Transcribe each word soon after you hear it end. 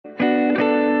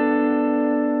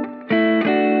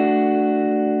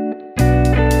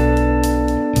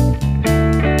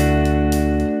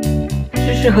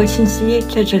知识和信息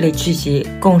在这里聚集，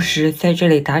共识在这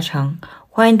里达成。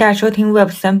欢迎大家收听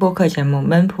Web3 播客节目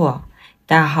Menpool。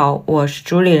 大家好，我是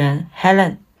主理人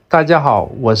Helen。 大家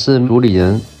好，我是主理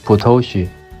人普偷许。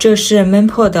这是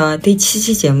Menpool 的第7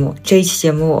期节目。这一期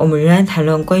节目我们仍然谈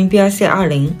论关于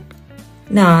brc-20。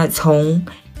 那从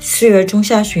4月中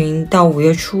下旬到5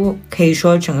月初，可以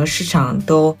说整个市场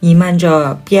都弥漫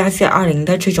着 brc-20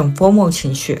 的这种 FOMO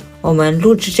情绪。我们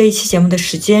录制这一期节目的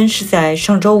时间是在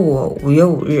上周五5月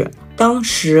5日。当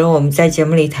时我们在节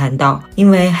目里谈到，因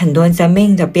为很多人在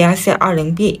main 的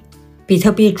brc-20 币，比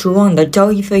特币主网的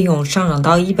交易费用上涨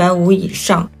到150以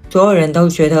上，所有人都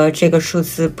觉得这个数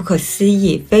字不可思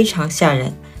议，非常吓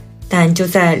人。但就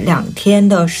在2天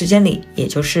的时间里，也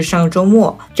就是上个周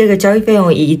末，这个交易费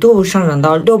用一度上涨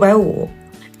到650，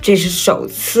这是首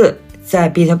次在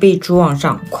比特币主网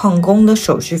上矿工的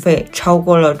手续费超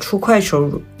过了出块收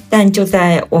入。但就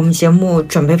在我们节目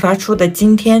准备发出的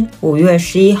今天5月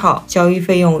11号，交易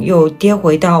费用又跌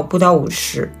回到不到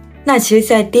50。那其实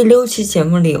在第6期节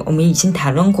目里，我们已经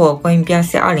谈论过关于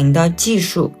brc-20 的技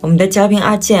术。我们的嘉宾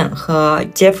阿健和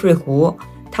Jeffrey 胡，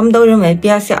他们都认为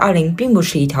brc-20 并不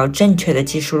是一条正确的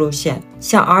技术路线，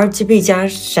像 RGB 加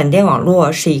闪电网络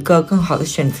是一个更好的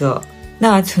选择。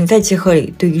那存在即合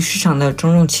理对于市场的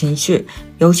种种情绪，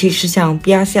尤其是像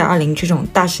brc-20 这种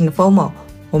大型的 FOMO，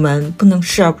 我们不能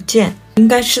视而不见，应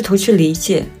该试图去理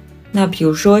解。那比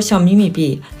如说像咪咪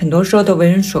币，很多时候都为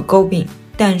人所诟病，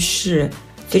但是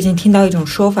最近听到一种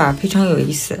说法非常有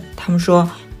意思，他们说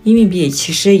咪咪币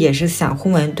其实也是散户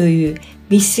们对于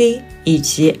VC 以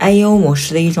及 IEO 模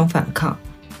式的一种反抗。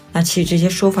那其实这些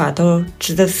说法都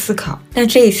值得思考。但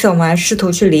这一次我们来试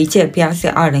图去理解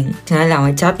brc-20， 请来2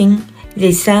位嘉宾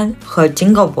Z3 和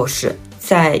Jingle 博士。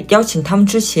在邀请他们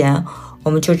之前，我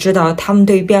们就知道他们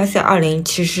对于 brc-20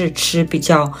 其实是持比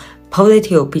较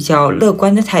positive 比较乐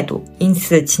观的态度，因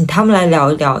此请他们来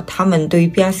聊一聊他们对于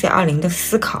brc-20 的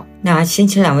思考。那先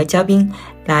请2位嘉宾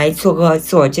来做个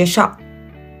自我介绍。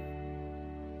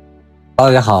大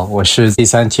家好，我是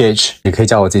Z3TH， 也可以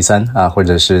叫我 Z3 啊，或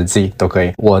者是 Z 都可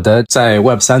以。我的在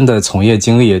Web3 的从业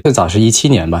经历最早是17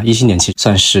年吧，17年其实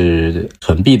算是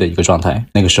囤币的一个状态。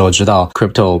那个时候知道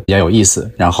crypto 比较有意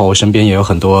思，然后身边也有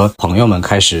很多朋友们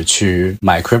开始去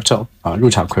买 crypto 啊，入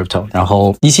场 crypto。然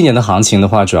后17年的行情的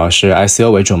话，主要是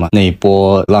ICO 为主嘛，那一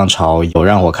波浪潮有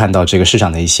让我看到这个市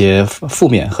场的一些负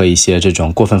面和一些这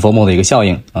种过分 FOMO 的一个效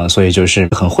应啊，所以就是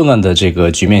很混乱的这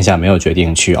个局面下，没有决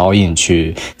定去 all in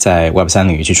去在 Web3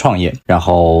 领域去创业，然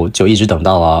后就一直等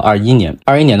到了21年。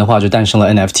21年的话就诞生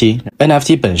了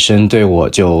NFT 本身对我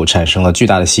就产生了巨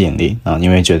大的吸引力啊，因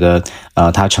为觉得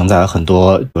它承载了很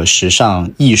多时尚、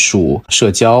艺术、社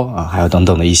交啊，还有等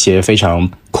等的一些非常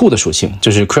酷的属性，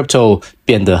就是 crypto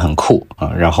变得很酷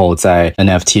啊。然后在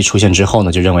NFT 出现之后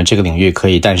呢，就认为这个领域可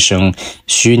以诞生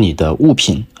虚拟的物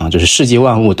品啊，就是世界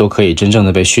万物都可以真正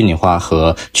的被虚拟化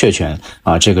和确权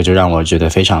啊，这个就让我觉得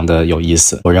非常的有意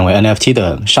思。我认为 NFT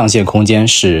的上限空间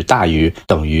是大于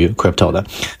等于 crypto 的，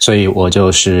所以我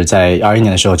就是在21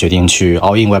年的时候决定去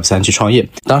all in Web3 去创业。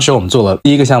当时我们做了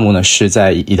第一个项目呢，是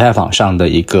在以太坊上的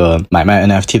一个买卖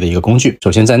NFT 的一个工具。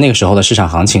首先在那个时候的市场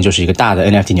行情就是一个大的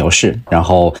NFT 牛市，然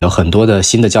后有很多的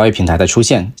新的交易平台在出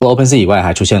现，除了 OpenSea 以外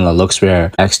还出现了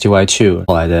LooksRare、XTY2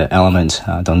 后来的 Element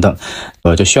啊等等，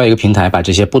就需要一个平台把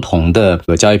这些不同的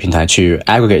交易平台去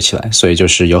aggregate 起来，所以就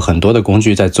是有很多的工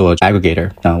具在做 aggregator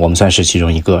啊，我们算是其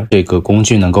中一个。这个工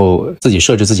具能够自己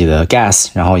设置自己的 gas，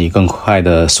 然后以更快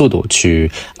的速度去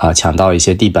抢到一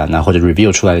些地板或者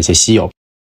review 出来的一些稀有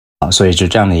所以是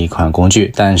这样的一款工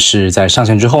具。但是在上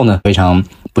线之后呢，非常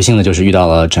不幸的就是遇到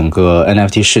了整个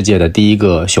NFT 世界的第一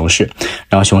个熊市，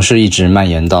然后熊市一直蔓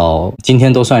延到今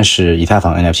天，都算是以太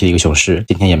坊 NFT 的一个熊市，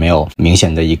今天也没有明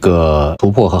显的一个突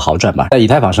破和好转吧。在以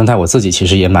太坊生态，我自己其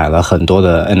实也买了很多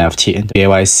的 NFT，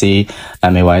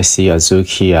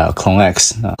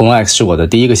 BAYC、MAYC、Azuki、CloneX。CloneX 是我的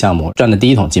第一个项目，赚的第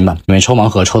一桶金吧，因为抽盲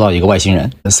盒抽到一个外星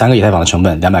人，3个以太坊的成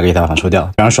本，200个以太坊抽掉，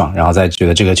非常爽，然后再觉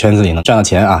得这个圈子里能赚到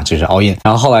钱啊，就是 all in。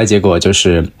然后后来结果就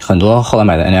是很多后来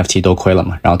买的 NFT 都亏了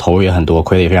嘛，然后投入也很多，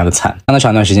亏得也非常的惨。那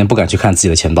长一段时间不敢去看自己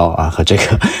的钱包啊和这个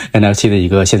NFT 的一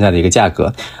个现在的一个价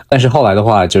格。但是后来的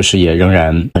话，就是也仍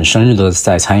然很深入的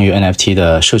在参与 NFT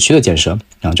的社区的建设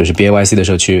啊，就是 BAYC 的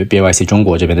社区、BAYC 中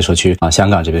国这边的社区啊，香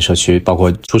港这边的社区，包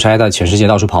括出差在全世界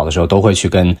到处跑的时候，都会去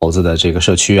跟投资的这个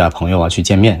社区啊、朋友啊去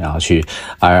见面，然后去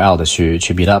IRL 的去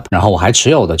meet up。然后我还持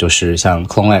有的就是像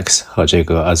CloneX 和这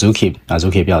个 Azuki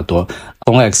比较多。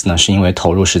CloneX 呢是因为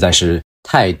投入实在是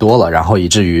太多了，然后以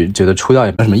至于觉得出掉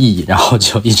也没有什么意义，然后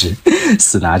就一直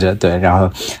死拿着。对，然后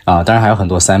当然还有很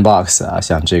多 sandbox 啊，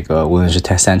像这个无论是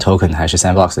sand token 还是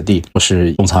sandbox 的地都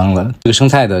是重仓了。这个生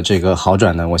态的这个好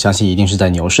转呢，我相信一定是在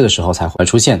牛市的时候才会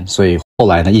出现，所以后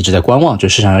来呢一直在观望，就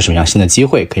市场有什么样新的机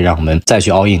会可以让我们再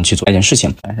去 all in 去做这件事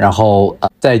情。然后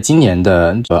在今年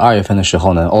的2月份的时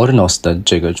候呢 Ordinals 的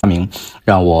这个发明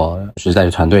让我是在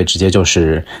团队直接就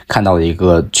是看到了一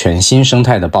个全新生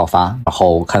态的爆发，然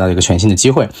后看到一个全新的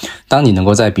机会。当你能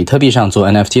够在比特币上做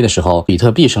NFT 的时候，比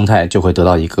特币生态就会得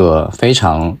到一个非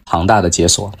常庞大的解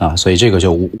锁啊，所以这个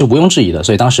就毋庸置疑的。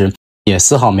所以当时也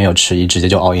丝毫没有迟疑，直接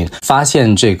就 all in。发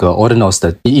现这个 Ordinals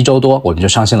的1周多，我们就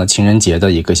上线了情人节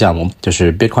的一个项目，就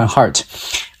是 Bitcoin Heart。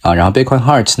然后 Bitcoin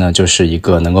Heart 呢，就是一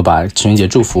个能够把情人节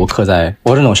祝福刻在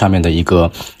Ordinal 上面的一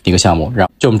个项目。然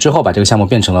后就我们之后把这个项目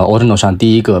变成了 Ordinal 上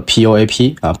第一个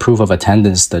POAP Proof of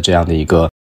Attendance 的这样的一个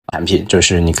产品，就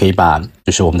是你可以把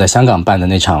就是我们在香港办的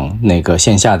那个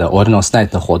线下的 Ordinals Night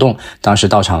的活动，当时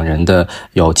到场人的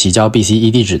有提交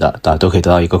BCE 地址的都可以得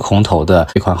到一个空投的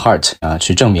Bitcoin Heart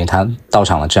去证明他到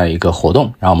场了这样一个活动。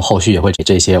然后我们后续也会给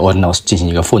这些 Ordinals 进行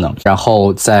一个赋能。然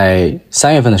后在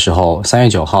3月份的时候，3月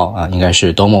9号应该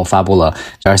是 Domo 发布了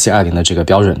brc-20的这个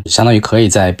标准，相当于可以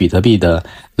在比特币的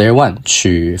Layer 1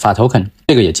去发 token，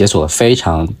 这个也解锁了非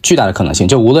常巨大的可能性。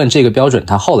就无论这个标准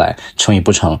它后来成与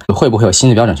不成，会不会有新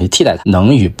的标准去替代它，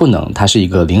能与不能，它是一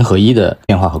个0和1的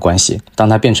变化和关系。当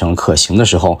它变成可行的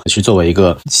时候，去作为一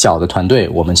个小的团队，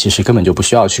我们其实根本就不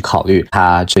需要去考虑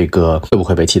它这个会不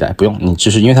会被替代，不用，你只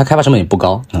是因为它开发成本也不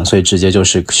高，所以直接就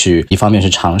是去一方面是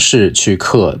尝试去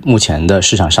刻目前的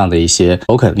市场上的一些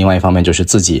token， 另外一方面就是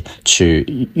自己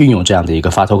去运用这样的一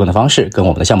个发 token 的方式跟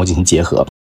我们的项目进行结合。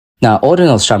那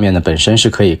Ordinals 上面呢，本身是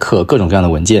可以刻各种各样的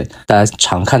文件，大家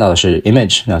常看到的是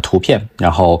image 图片，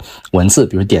然后文字，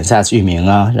比如点 sats 域名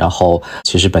啊，然后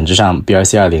其实本质上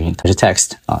brc-20 它是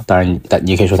text 当然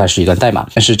你也可以说它是一段代码，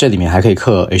但是这里面还可以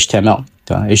刻 HTML。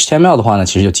对吧 ？HTML 的话呢，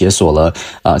其实就解锁了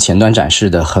前端展示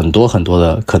的很多很多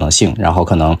的可能性，然后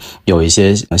可能有一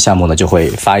些项目呢就会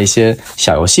发一些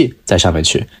小游戏在上面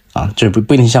去这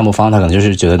不一定项目方他可能就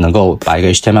是觉得能够把一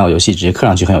个 HTML 游戏直接刻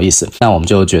上去很有意思，那我们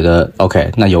就觉得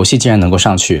OK， 那游戏既然能够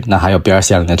上去，那还有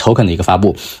brc-20 的 token 的一个发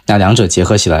布，那两者结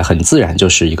合起来很自然就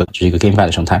是一个 GameFi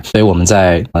的生态。所以我们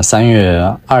在3月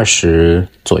20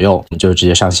左右，我们就直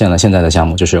接上线了现在的项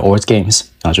目，就是 Ord Games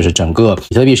就是整个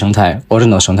比特币生态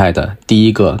Ordinal 生态的第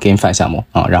一个 GameFi 项目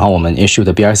然后我们 issue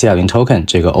的 brc-20 token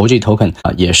这个 OG token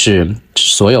也是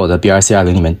所有的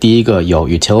brc-20 里面第一个有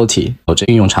utility 有这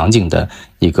运用场景的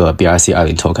一个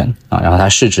brc-20 token然后它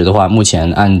市值的话，目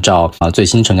前按照最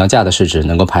新成交价的市值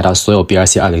能够排到所有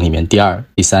brc-20 里面第2、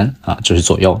第3就是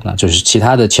左右就是其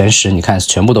他的前10你看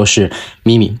全部都是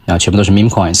meme 全部都是 meme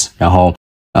coins， 然后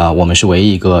我们是唯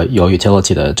一一个有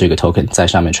utility 的这个 token 在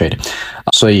上面 trade，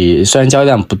 所以虽然交易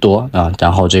量不多然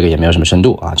后这个也没有什么深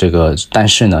度这个但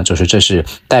是呢，就是这是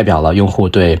代表了用户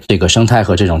对这个生态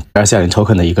和这种 brc-20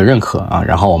 token 的一个认可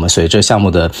然后我们随着项目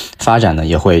的发展呢，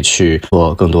也会去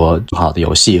做更多好的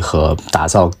游戏和打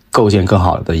造构建更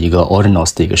好的一个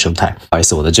Ordinals 的一个生态。不好意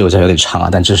思，我的这个有点长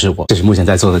但这是目前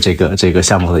在做的这个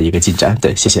项目的一个进展。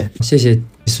对，谢谢。谢谢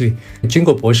军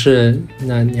果博士，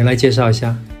那您来介绍一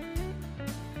下。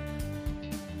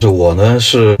我呢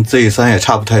是 Z3 也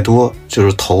差不太多，就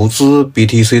是投资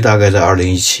BTC 大概在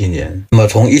2017年。那么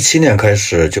从17年开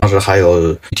始，当时还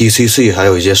有 DCC 还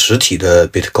有一些实体的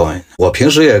Bitcoin。我平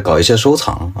时也搞一些收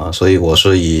藏所以我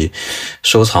是以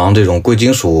收藏这种贵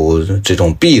金属这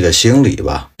种币的心理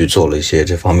吧，去做了一些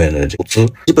这方面的投资。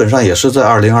基本上也是在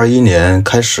2021年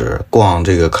开始逛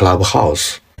这个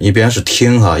Clubhouse。一边是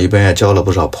听一边也交了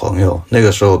不少朋友。那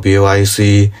个时候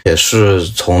BYC 也是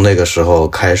从那个时候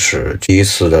开始第一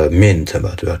次的 mint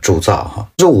吧，对吧？铸造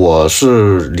我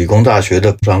是理工大学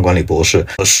的商管理博士，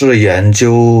我是研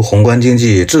究宏观经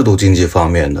济、制度经济方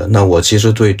面的。那我其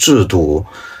实对制度、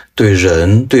对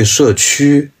人、对社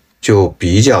区就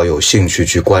比较有兴趣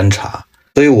去观察，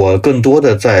所以我更多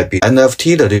的在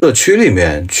NFT 的这个社区里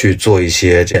面去做一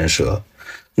些建设。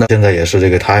那现在也是这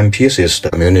个 Timepieces 的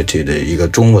community 的一个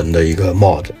中文的一个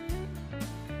mod。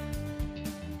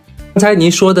 刚才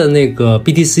您说的那个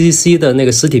BTCC 的那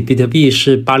个实体比特币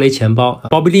是芭蕾钱包，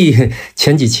鲍比利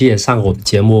前几期也上过我们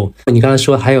节目。你刚才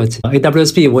说还有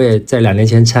AWSB， 我也在2年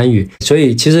前参与，所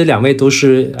以其实两位都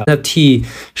是 NFT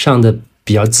上的比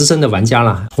比较资深的玩家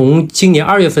了。从今年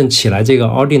2月份起来，这个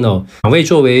Ordinal 两位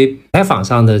作为以太坊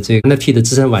上的这个 NFT 的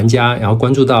资深玩家，然后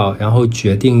关注到，然后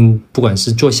决定不管是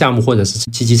做项目或者是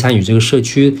积极参与这个社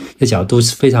区的角度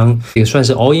是非常也算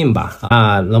是 all in 吧。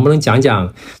能不能讲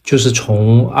讲，就是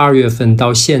从2月份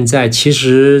到现在，其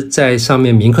实在上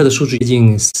面铭刻的数据接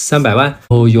近300万，然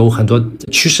后有很多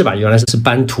趋势吧，原来是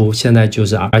斑图，现在就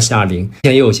是RC20，之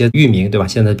前也有些域名，对吧？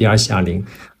现在变RC20，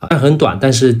很短，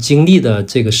但是经历的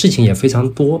这个事情也非常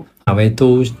多，两位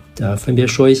都分别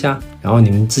说一下，然后你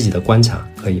们自己的观察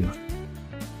可以吗？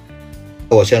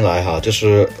我先来哈，就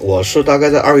是我是大概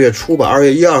在2月初吧，2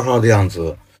月1、2号的样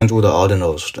子关注的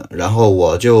Ordinals 的，然后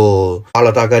我就花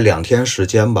了大概2天时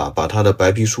间吧，把他的白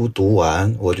皮书读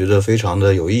完，我觉得非常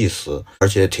的有意思，而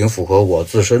且挺符合我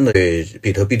自身的对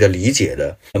比特币的理解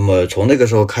的。那么从那个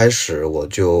时候开始，我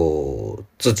就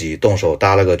自己动手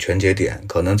搭了个全节点，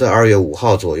可能在2月5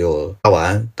号左右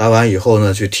搭完以后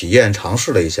呢，去体验尝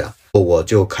试了一下。我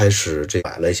就开始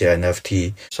买了一些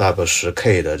NFT sub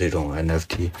 10K 的这种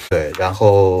NFT， 对，然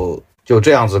后就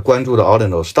这样子关注的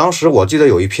Ordinals。 当时我记得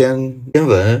有一篇新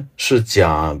闻是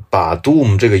讲把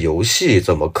Doom 这个游戏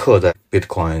怎么刻在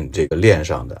Bitcoin 这个链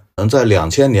上的。在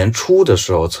2000年初的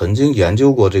时候曾经研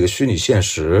究过这个虚拟现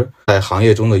实在行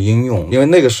业中的应用，因为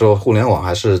那个时候互联网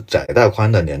还是窄带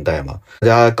宽的年代嘛，大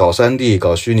家搞 3D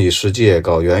搞虚拟世界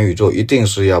搞元宇宙一定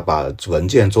是要把文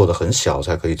件做得很小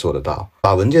才可以做得到，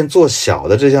把文件做小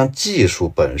的这项技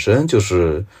术本身就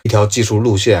是一条技术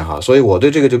路线哈，所以我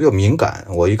对这个就比较敏感，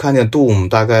我一看见 Doom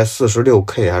大概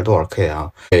 46K 还是多少 K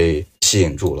啊，被吸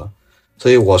引住了，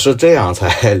所以我是这样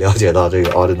才了解到这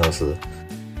个 Ordinals。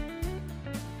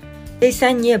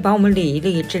J3，你也帮我们理一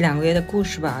理这2个月的故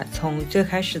事吧，从最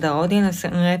开始的 Ordinals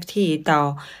NFT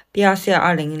到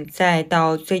brc-20， 再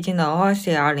到最近的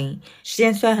ORC-20， 时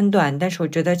间虽然很短，但是我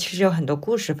觉得其实有很多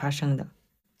故事发生的。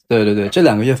对，这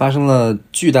2个月发生了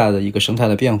巨大的一个生态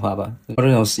的变化吧。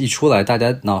Ordinals 一出来，大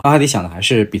家脑海里想的还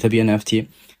是比特币 NFT，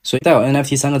 所以带有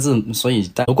NFT 3个字，所以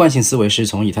大家惯性思维是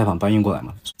从以太坊搬运过来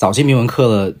嘛。早期铭文刻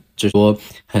了就是说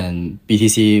很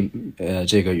BTC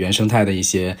这个原生态的一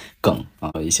些梗啊，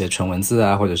一些纯文字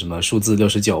啊，或者什么数字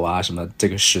69啊，什么这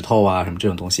个石头啊，什么这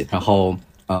种东西。然后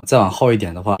再往后一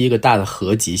点的话，第一个大的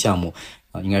合集项目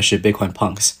应该是 Bitcoin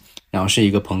Punks， 然后是一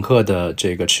个朋克的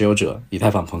这个持有者，以太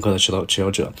坊朋克的持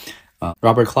有者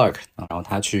Robert Clark， 然后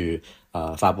他去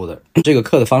发布的。这个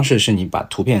刻的方式是你把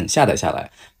图片下载下来，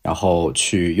然后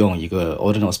去用一个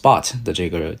Ordinal Spot 的这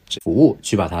个服务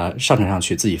去把它上传上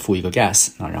去，自己付一个 gas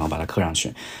然后把它刻上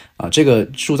去这个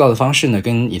铸造的方式呢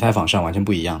跟以太坊上完全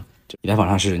不一样。以太坊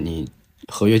上是你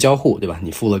合约交互，对吧？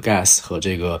你付了 gas 和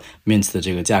这个 mint 的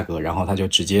这个价格，然后它就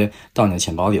直接到你的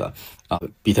钱包里了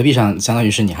比特币上相当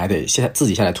于是你还得自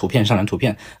己下载图片，上传图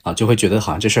片就会觉得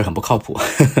好像这事儿很不靠谱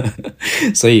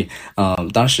所以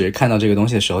当时看到这个东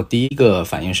西的时候，第一个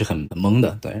反应是很懵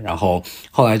的，对。然后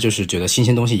后来就是觉得新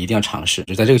鲜东西一定要尝试，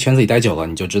就在这个圈子里待久了，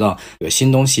你就知道有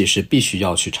新东西是必须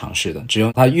要去尝试的，只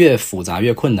有它越复杂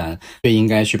越困难，越应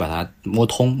该去把它摸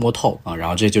通摸透然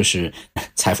后这就是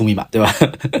财富密码，对吧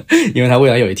因为它未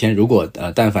来有一天如果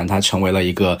但凡它成为了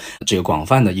一个这个广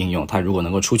泛的应用，它如果能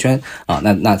够出圈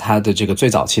那它的这个最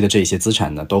早期的这些资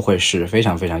产呢，都会是非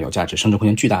常非常有价值，升值空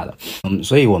间巨大的。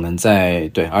所以我们在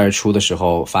2月初的时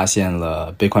候发现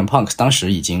了 Bitcoin Punks， 当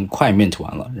时已经快 mint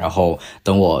完了，然后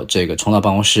等我这个冲到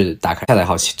办公室，打开下载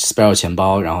好 Sparrow 钱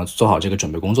包，然后做好这个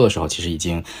准备工作的时候，其实已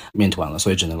经 mint 完了，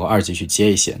所以只能够2级去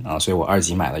接一些所以我2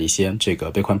级买了一些这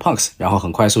个 Bitcoin Punks， 然后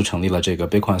很快速成立了这个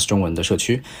Bitcoins 中文的社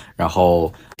区，然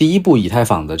后第一步以太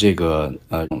坊的这个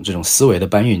这种思维的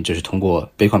搬运就是通过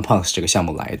Bitcoin Punks 这个项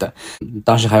目来的。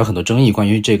当时还有很多争议关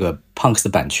于这个 Punks 的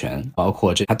版权，包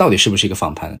括它到底是不是一个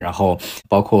仿盘，然后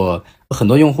包括很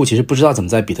多用户其实不知道怎么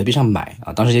在比特币上买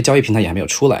当时这些交易平台也还没有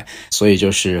出来，所以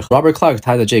就是 Robert Clark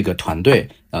他的这个团队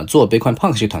做 Bitcoin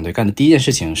Punks 这个团队干的第一件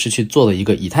事情是去做了一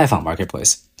个以太坊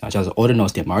marketplace叫做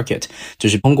Ordinals Market， 就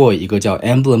是通过一个叫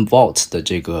Emblem Vault 的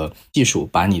这个技术，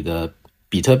把你的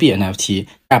比特币 NFT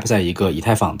wrap 在一个以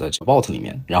太坊的 vault 里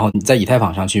面，然后你在以太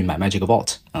坊上去买卖这个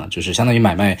vault就是相当于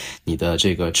买卖你的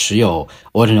这个持有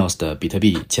Ordinals 的比特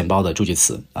币钱包的助记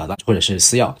词或者是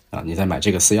私钥你在买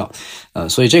这个私钥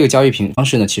所以这个交易方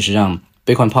式呢，其实让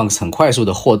Bitcoin Punks 很快速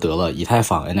的获得了以太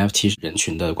坊 NFT 人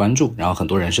群的关注，然后很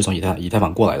多人是从以太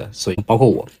坊过来的，所以包括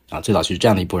我最早是这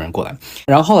样的一波人过来。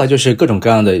然后后来就是各种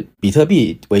各样的比特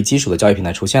币为基础的交易平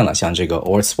台出现了，像这个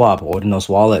OrdSwap、Ordinals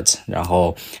Wallet， 然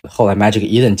后后来 Magic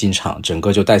Eden 进场，整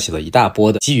个就带起了一大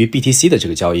波的基于 BTC 的这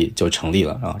个交易就成立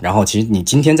了然后其实你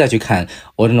今天再去看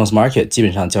Ordinals Market， 基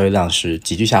本上交易量是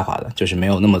急剧下滑的，就是没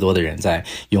有那么多的人在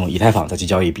用以太坊再去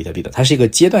交易比特币的，它是一个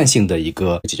阶段性的一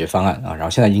个解决方案然后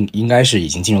现在应该是已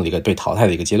经进入了一个被淘汰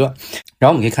的一个阶段。然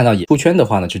后我们可以看到，出圈的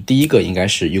话呢，就第一个应该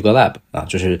是 Yuga Lab 啊，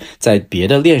就是在别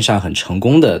的链上很成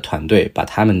功的团队，把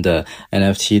他们的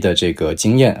NFT 的这个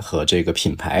经验和这个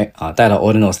品牌啊带到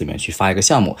Ordinals 里面去发一个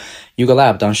项目。Yuga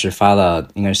Lab 当时发了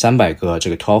应该是300个这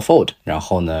个 12fold， 然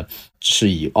后呢是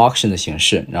以 auction 的形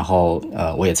式，然后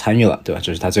我也参与了，对吧？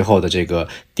就是它最后的这个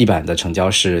地板的成交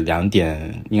是应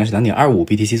该是 2.25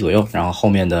 BTC 左右，然后后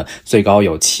面的最高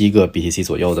有7个 BTC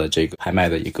左右的这个拍卖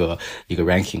的一个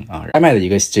ranking 啊。拍卖的一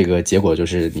个这个结果就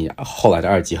是你后来的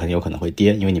2级很有可能会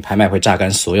跌，因为你拍卖会榨干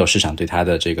所有市场对它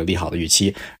的这个利好的预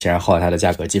期，然后后来它的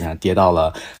价格基本上跌到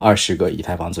了20个以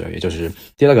太坊左右，也就是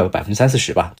跌了个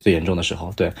30-40%吧，最严重的时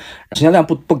候。对，成交量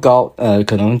不高，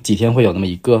可能几天会有那么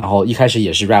一个，然后一开始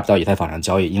也是 wrap 到以太坊上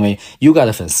交易，因为 Yuga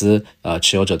的粉丝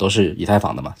持有者都是以太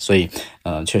坊的嘛，所以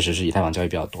确实是以太坊交易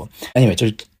比较多。Anyway， 就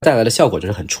是带来的效果就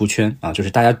是很出圈啊，就是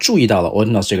大家注意到了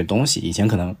Ordinals 这个东西，以前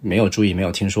可能没有注意没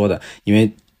有听说的，因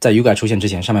为在 Yuga 出现之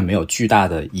前，上面没有巨大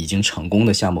的已经成功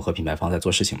的项目和品牌方在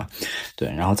做事情嘛。对，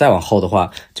然后再往后的话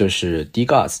就是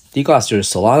DGOS 就是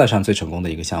Solana 上最成功的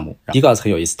一个项目。DGOS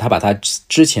很有意思，他把他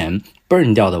之前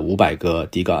burn 掉的500个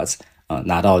DGOS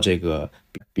拿到这个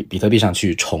比特币上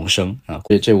去重生啊，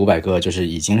这500个就是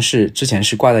已经是之前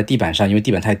是挂在地板上，因为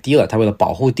地板太低了，它为了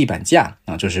保护地板价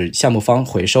啊，就是项目方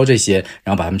回收这些，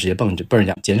然后把它们直接burn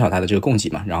掉，减少它的这个供给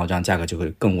嘛，然后这样价格就会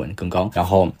更稳更高，然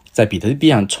后在比特币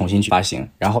上重新去发行。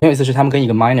然后很有意思是他们跟一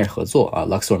个 miner 合作啊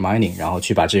 ，Luxor Mining， 然后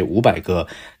去把这500个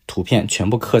图片全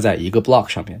部刻在一个 block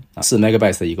上面，4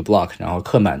 MB 的一个 block， 然后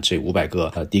刻满这500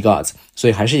个DGOS， 所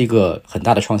以还是一个很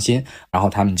大的创新。然后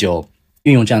他们就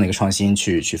运用这样的一个创新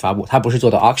去发布，它不是做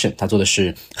的 auction， 它做的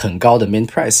是很高的 mint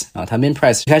price 啊，它 mint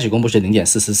price 一开始公布是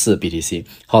 0.444 BTC，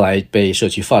 后来被社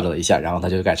区 FUD 了一下，然后它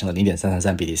就改成了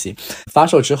 0.333 BTC。发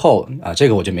售之后啊，这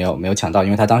个我就没有抢到，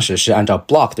因为它当时是按照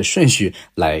block 的顺序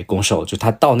来公售，就它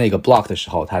到那个 block 的时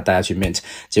候，大家去 mint，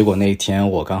 结果那一天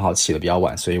我刚好起得比较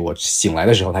晚，所以我醒来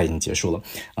的时候它已经结束了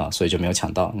啊，所以就没有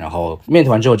抢到。然后 mint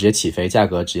完之后直接起飞，价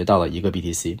格直接到了1个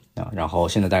BTC 啊，然后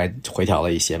现在大概回调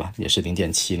了一些吧，也是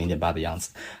 0.7 0.8 的样子。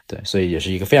对，所以也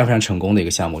是一个非常非常成功的一个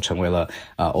项目，成为了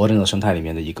Ordinal 生态里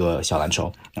面的一个小蓝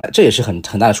筹，这也是很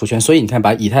大的出圈。所以你看，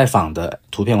把以太坊的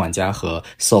图片玩家和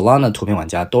Solana 图片玩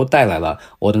家都带来了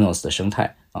Ordinals 的生态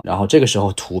啊。然后这个时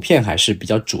候图片还是比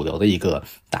较主流的一个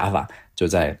打法，就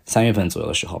在3月份左右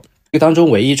的时候，这个当中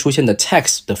唯一出现的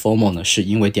text 的 FOMO 呢，是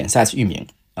因为.sats 域名。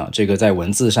啊，这个在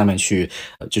文字上面去，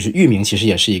就是域名其实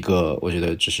也是一个，我觉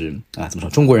得就是怎么说，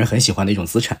中国人很喜欢的一种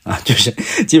资产啊，就是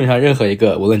基本上任何一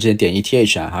个，无论之前点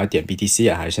ETH 啊，还是点 BTC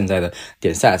啊，还是现在的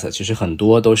点 SAT， 其实很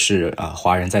多都是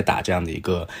华人在打这样的一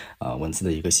个文字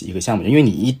的一个项目，因为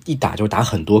你一打就打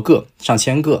很多个，上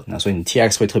千个，那所以你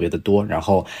TX 会特别的多，然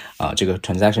后这个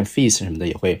transaction fees 什么的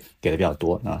也会给的比较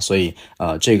多啊，所以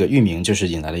这个域名就是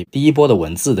引来了第一波的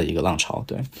文字的一个浪潮，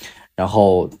对，然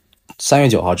后3月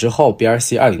9号之后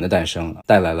BRC-20 的诞生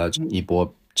带来了一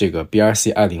波这个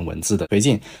BRC-20 文字的推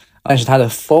进，但是它的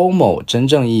FOMO 真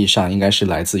正意义上应该是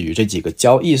来自于这几个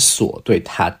交易所对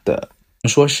它的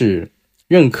说是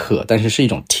认可，但是是一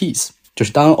种 tease， 就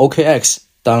是当 OKX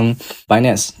当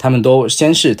Binance 他们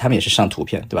也是上图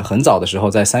片，对吧？很早的时候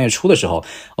在3月初的时候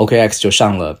OKX 就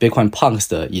上了 Bitcoin Punks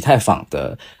的以太坊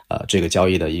的这个交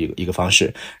易的一个方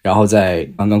式，然后在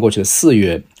刚刚过去的4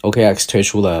月 OKX 推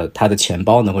出了它的钱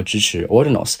包能够支持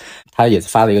Ordinals， 他也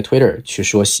发了一个 Twitter 去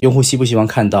说用户希不希望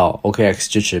看到 OKX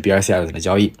支持 BRC-20 的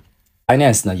交易。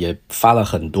Binance 呢也发了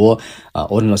很多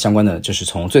Ordinal 相关的，就是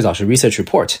从最早是 research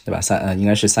report， 对吧？应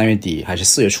该是3月底还是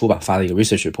4月初吧，发了一个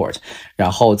research report。然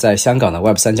后在香港的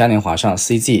Web3 嘉年华上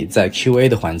 ，CZ 在 QA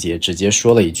的环节直接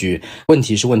说了一句，问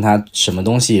题是问他什么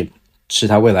东西是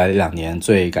他未来2年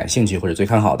最感兴趣或者最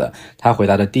看好的，他回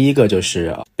答的第一个就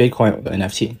是 Bitcoin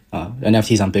NFT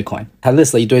NFTs on Bitcoin， 他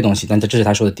list 了一堆东西，但这是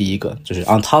他说的第一个，就是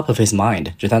on top of his mind，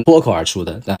 就是他脱口而出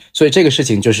的。所以这个事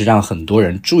情就是让很多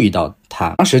人注意到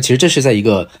他。当时其实这是在一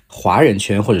个华人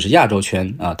圈或者是亚洲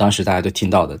圈当时大家都听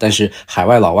到的，但是海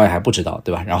外老外还不知道，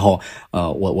对吧？然后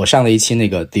我上了一期那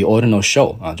个 The Ordinal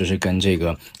Show 就是跟这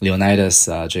个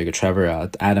Leonidas 这个 Trevor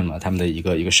Adam 他们的一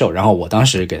个 show， 然后我当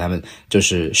时给他们就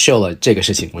是 show 了这个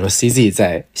事情，我说 CZ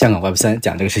在香港 Web3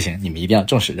 讲这个事情，你们一定要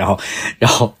重视。然后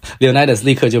Leonidas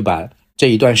立刻就把这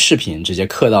一段视频直接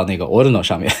刻到那个 Ordinal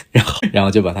上面，然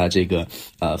后就把它这个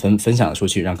分享了出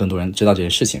去，让更多人知道这件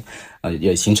事情，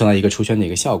也形成了一个出圈的一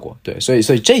个效果。对，所以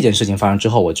这件事情发生之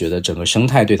后，我觉得整个生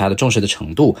态对它的重视的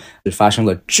程度是发生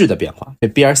了质的变化，对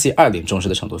BRC-20 重视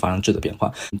的程度发生质的变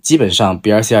化，基本上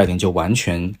BRC-20 就完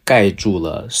全盖住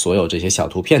了所有这些小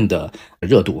图片的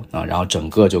热度然后整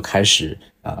个就开始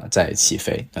在起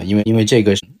飞因为这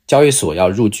个交易所要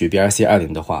入局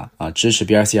BRC-20 的话支持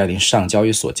BRC-20 上交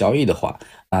易所交易的话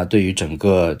对于整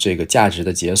个这个价值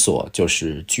的解锁就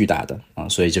是巨大的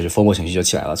所以就是疯魔情绪就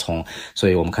起来了。所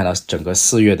以我们看到整个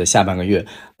4月的下半个月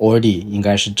Ordi 应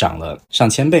该是涨了上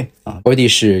千倍Ordi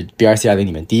是 BRC-20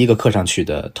 里面第一个刻上去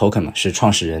的 token 嘛，是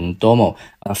创始人 Domo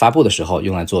发布的时候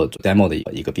用来做 demo 的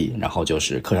一个币，然后就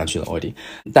是刻上去了 Ordi。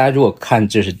 大家如果看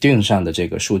这是 Dune 上的这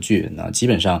个数据，那基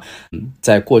本上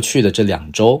在过去的这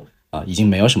2周已经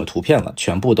没有什么图片了，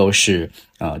全部都是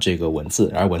这个文字，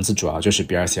而文字主要就是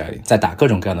BRC-20 在打各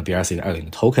种各样的 BRC-20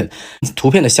 的 token。 图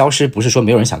片的消失不是说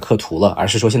没有人想刻图了，而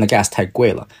是说现在 gas 太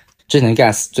贵了，之前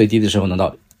gas 最低的时候能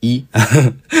到1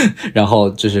然后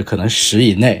就是可能10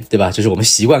以内，对吧？就是我们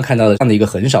习惯看到的这样的一个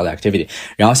很少的 activity。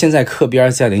 然后现在刻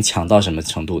BRC-20 抢到什么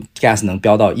程度， gas 能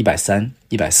飙到130、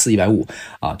140、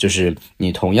150就是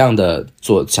你同样的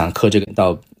想刻这个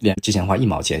到之前花1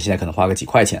毛钱，现在可能花个几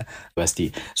块钱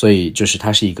USD， 所以就是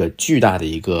它是一个巨大的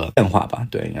一个变化吧。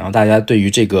对，然后大家对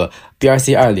于这个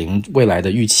BRC-20 未来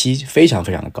的预期非常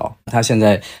非常的高，它现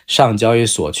在上交易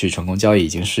所去成功交易已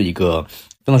经是一个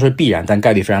不能说必然，但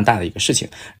概率非常大的一个事情。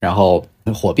然后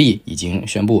火币已经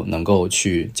宣布能够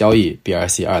去交易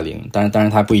BRC-20， 当然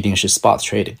它不一定是 spot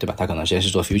trade， 对吧？它可能先是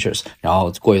做 futures， 然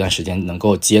后过一段时间能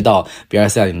够接到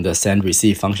BRC-20 的 send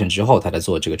receive function 之后，它再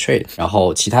做这个 trade。然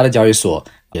后其他的交易所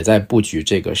也在布局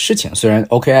这个事情。虽然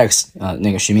OKX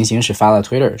那个徐明星是发了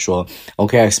Twitter 说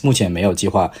OKX 目前没有计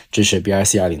划支持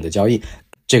BRC-20 的交易，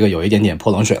这个有一点点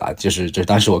泼冷水了，就是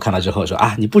当时我看到之后说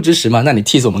你不支持吗？那你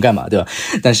tease 我们干嘛，对吧？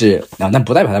但是那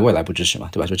不代表他未来不支持嘛，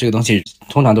对吧？就这个东西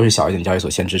通常都是小一点交易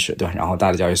所先支持，对吧？然后大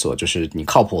的交易所就是你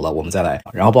靠谱了我们再来。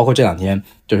然后包括这2天，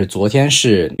就是昨天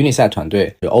是 Unisat 团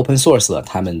队就 open source 了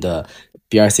他们的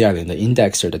BRC-20 的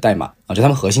indexer 的代码就他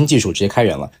们核心技术直接开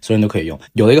源了，所有人都可以用。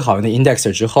有了一个好用的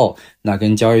indexer 之后，那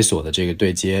跟交易所的这个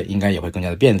对接应该也会更加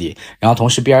的便利。然后同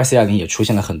时 BRC-20 也出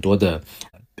现了很多的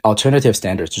alternative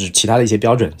standards， 就是其他的一些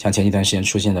标准，像前几段时间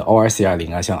出现的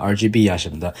ORC-20 像 RGB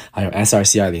什么的，还有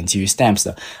SRC-20 基于 stamps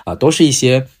的都是一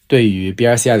些对于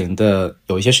BRC-20 的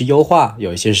有一些是优化，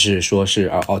有一些是说是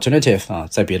alternative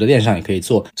在别的链上也可以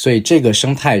做。所以这个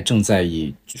生态正在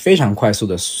以非常快速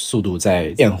的速度在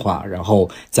变化，然后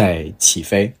在起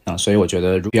飞所以我觉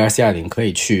得 BRC-20 可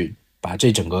以去把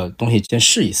这整个东西先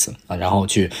试一次然后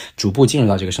去逐步进入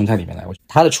到这个生态里面来。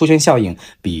它的出圈效应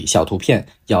比小图片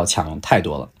要强太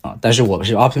多了但是我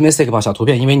是 optimistic about 小图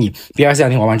片，因为你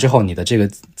BRC-20 玩完之后，你的这个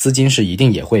资金是一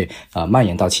定也会蔓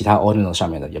延到其他 Ordinal 上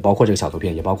面的，也包括这个小图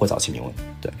片，也包括早期铭文。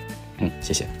对，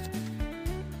谢谢。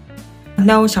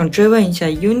那我想追问一下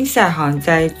Unisat 好像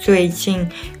在最近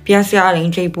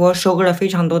BRC-20 这一波收割了非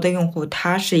常多的用户，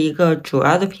它是一个主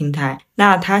要的平台，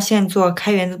那它现在做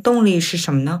开源的动力是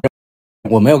什么呢？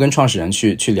我没有跟创始人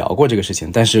去聊过这个事情，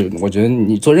但是我觉得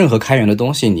你做任何开源的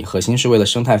东西，你核心是为了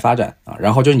生态发展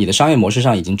然后就是你的商业模式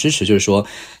上已经支持，就是说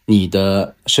你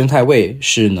的生态位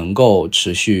是能够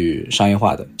持续商业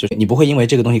化的，就是你不会因为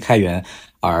这个东西开源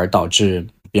而导致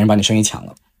别人把你生意抢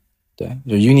了。对，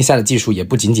就 Unisat 的技术也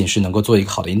不仅仅是能够做一个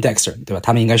好的 indexer， 对吧？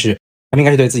他们应该是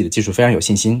对自己的技术非常有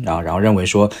信心，然后认为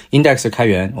说 indexer 开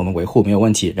源我们维护没有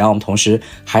问题，然后我们同时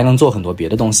还能做很多别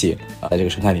的东西在这个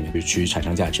生态里面去产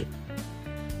生价值。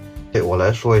对，我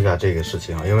来说一下这个事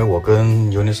情因为我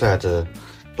跟 Unisat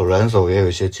Lorenzo 也有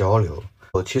一些交流。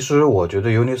其实我觉得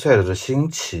Unisat 的兴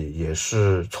起也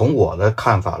是从我的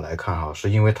看法来看是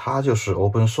因为它就是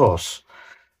open source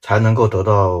才能够得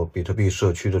到比特币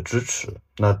社区的支持。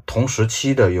那同时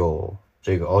期的有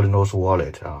这个 Ordinals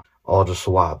Wallet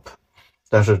OrdSwap，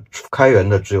 但是开源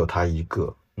的只有它一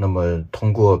个。那么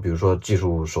通过比如说技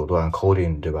术手段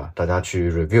coding， 对吧？大家去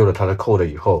review 了它的 code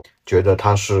以后，觉得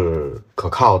它是可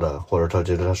靠的，或者他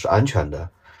觉得它是安全的，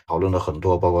讨论了很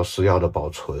多，包括私钥的保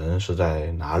存是在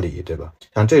哪里，对吧？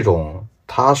像这种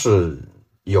它是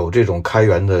有这种开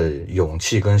源的勇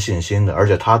气跟信心的，而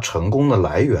且它成功的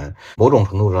来源某种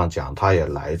程度上讲它也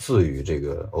来自于这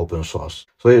个 open source。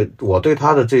 所以我对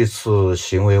他的这次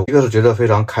行为，一个是觉得非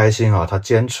常开心他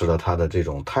坚持了他的这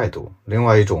种态度，另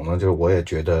外一种呢，就是我也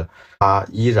觉得他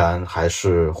依然还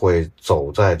是会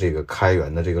走在这个开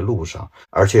源的这个路上，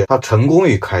而且他成功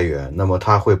于开源，那么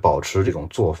他会保持这种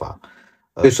做法，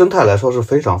对生态来说是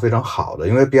非常非常好的。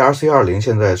因为 BRC-20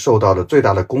 现在受到的最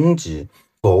大的攻击，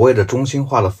所谓的中心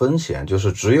化的风险，就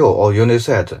是只有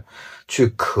Unisat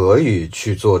可以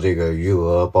去做这个余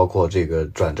额，包括这个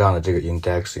转账的这个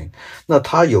indexing。 那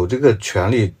他有这个权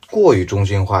利过于中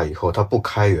心化以后，他不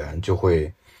开源就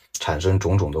会产生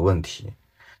种种的问题。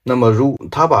那么如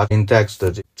他把 index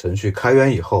的这程序开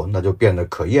源以后，那就变得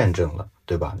可验证了，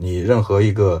对吧？你任何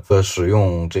一个使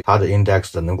用它的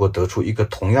index 的能够得出一个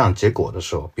同样结果的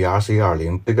时候，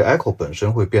 BRC-20 这个 echo 本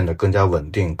身会变得更加稳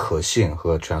定、可信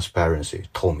和 transparency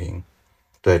透明。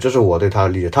对，这是我对他的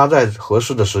理解，他在合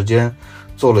适的时间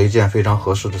做了一件非常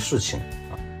合适的事情。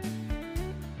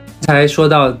才说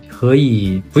到可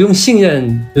以不用信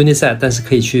任 Unisat， 但是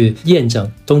可以去验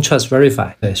证 Don't Trust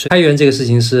Verify。 对，所以开源这个事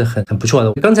情是很不错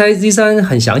的。刚才 Z3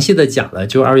 很详细的讲了，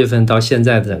就2月份到现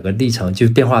在的整个历程就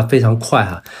变化非常快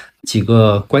哈。几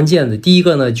个关键的，第一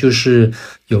个呢，就是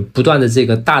有不断的这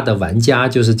个大的玩家，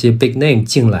就是这些 big name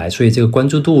进来，所以这个关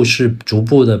注度是逐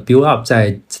步的 build up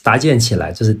在搭建起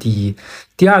来，这是第一。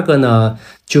第二个呢，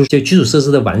就是这基础设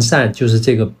施的完善，就是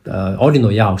这个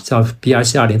Ordinal 要叫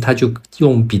brc-20， 它就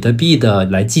用比特币的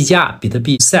来计价，比特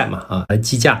币 set 嘛来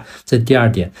计价，这是第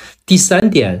二点。第三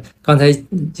点，刚才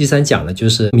第三讲了，就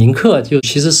是铭刻就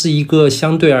其实是一个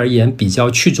相对而言比较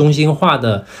去中心化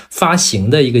的发行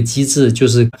的一个机制，就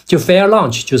fair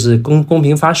launch， 就是公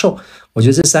平发售。我觉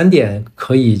得这3点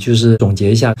可以就是总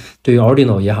结一下，对于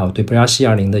Ordinal 也好，对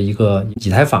brc-20的一个以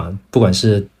太坊，不管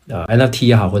是NFT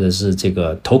也好，或者是这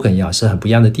个 token 也好，是很不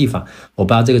一样的地方。我不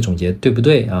知道这个总结对不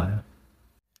对啊？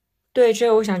对，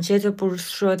这我想接着布鲁斯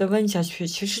说的问下去。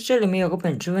其实这里面有个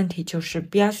本质问题，就是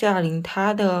brc-20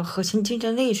 它的核心竞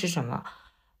争力是什么？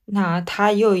那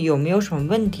它又有没有什么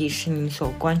问题是你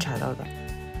所观察到的？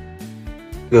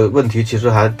这个问题其实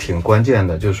还挺关键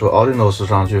的，就是说 Ordinal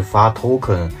上去发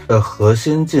token 的核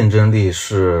心竞争力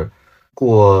是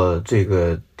过这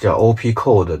个叫 OP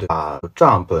code， 把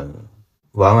账本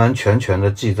完完全全的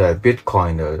记在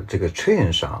Bitcoin 的这个 chain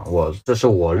上。这是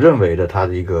我认为的它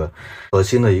的一个核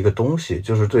心的一个东西，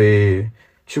就是对于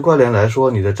区块链来说，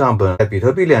你的账本在比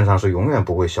特币链上是永远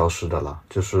不会消失的了，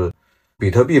就是比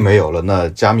特币没有了，那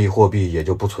加密货币也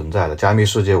就不存在了，加密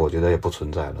世界我觉得也不存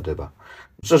在了，对吧？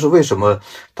这是为什么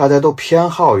大家都偏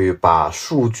好于把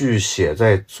数据写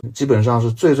在基本上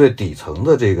是最底层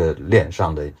的这个链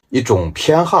上的一种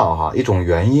偏好哈，一种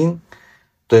原因。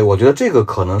对，我觉得这个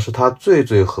可能是它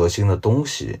最核心的东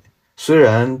西。虽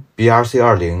然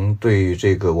brc-20 对于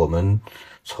这个我们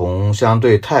从相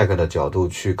对 tech 的角度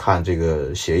去看这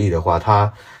个协议的话，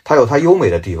它有它优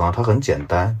美的地方，它很简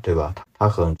单，对吧？它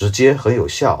很直接，很有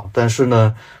效，但是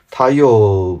呢，它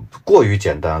又过于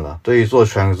简单了。对于做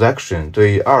transaction，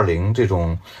 对于20这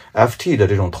种 FT 的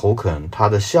这种 token， 它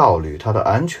的效率、它的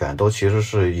安全都其实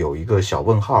是有一个小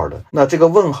问号的。那这个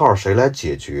问号谁来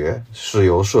解决？是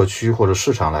由社区或者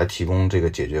市场来提供这个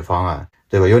解决方案，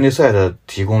对吧？ Unisat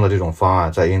提供的这种方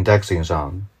案在 indexing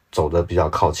上走得比较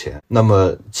靠前，那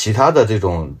么其他的这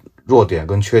种弱点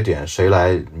跟缺点谁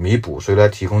来弥补，谁来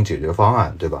提供解决方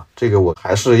案，对吧？这个我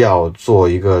还是要做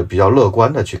一个比较乐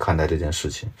观的去看待这件事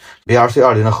情。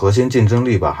brc-20 的核心竞争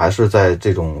力吧，还是在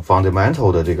这种 fundamental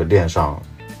的这个链上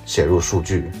写入数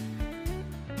据。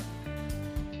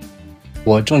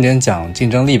我重点讲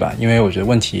竞争力吧，因为我觉得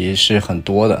问题是很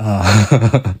多的啊。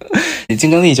竞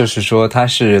争力就是说它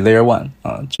是 Layer 1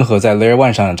啊，任何在 Layer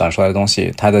 1上长出来的东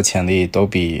西，它的潜力都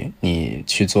比你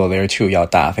去做 Layer 2要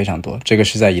大非常多。这个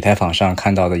是在以太坊上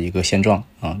看到的一个现状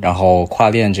啊。然后跨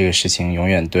链这个事情永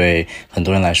远对很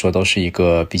多人来说都是一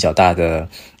个比较大的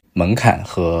门槛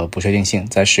和不确定性，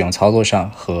在使用操作上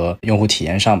和用户体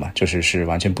验上吧，是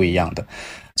完全不一样的。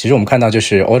其实我们看到就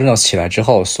是 Ordinal 起来之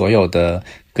后，所有的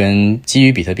跟基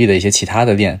于比特币的一些其他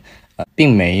的链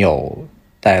并没有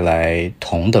带来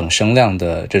同等声量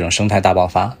的这种生态大爆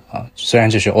发啊。虽然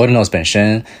就是 Ordinal 本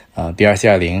身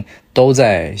brc-20 都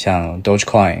在像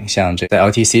Dogecoin 像在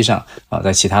LTC 上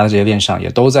在其他的这些链上也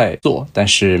都在做，但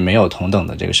是没有同等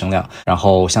的这个声量。然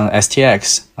后像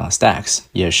STX Stacks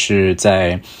也是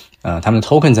在他们的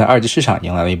token 在二级市场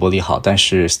迎来了一波利好，但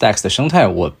是 Stacks 的生态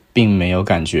我并没有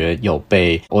感觉有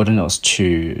被 Ordinals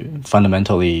去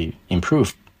fundamentally improve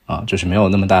就是没有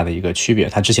那么大的一个区别。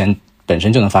它之前本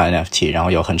身就能发 NFT， 然后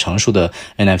有很成熟的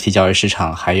NFT 交易市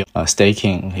场，还有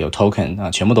staking， 有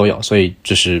token 全部都有，所以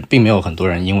就是并没有很多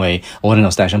人因为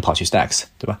Ordinals 诞生跑去 Stacks，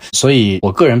 对吧？所以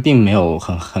我个人并没有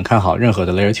很看好任何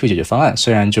的 Layer 2解决方案，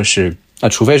虽然就是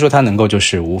除非说它能够就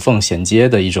是无缝衔接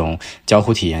的一种交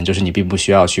互体验，就是你并不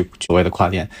需要去所谓的跨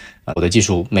链。我的技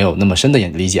术没有那么深的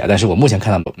理解，但是我目前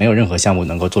看到没有任何项目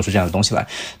能够做出这样的东西来，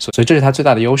所以这是它最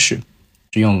大的优势。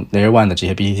用 Layer 1的这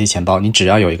些 BTC 钱包，你只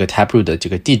要有一个 Taproot 的这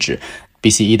个地址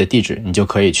BCE 的地址，你就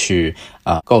可以去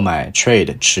购买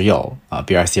trade 持有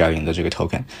brc-20 的这个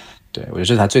token。对，我觉得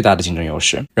这是它最大的竞争优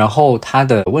势。然后它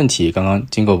的问题，刚刚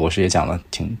金狗博士也讲了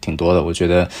挺多的。我觉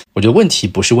得问题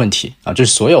不是问题就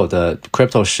是所有的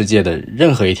crypto 世界的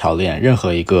任何一条链，任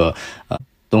何一个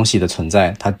东西的存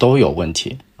在，它都有问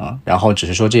题然后只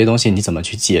是说这些东西你怎么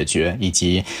去解决，以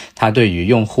及它对于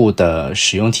用户的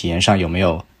使用体验上有没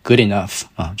有 good enough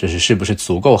啊，就是是不是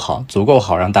足够好，足够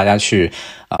好让大家去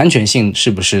安全性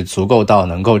是不是足够到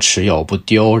能够持有不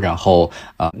丢，然后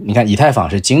你看以太坊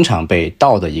是经常被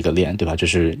盗的一个链，对吧？就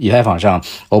是以太坊上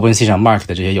OpenSea 上 mark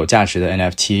的这些有价值的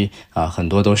NFT 很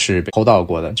多都是被偷盗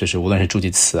过的，就是无论是助记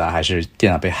词还是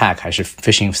电脑被 hack， 还是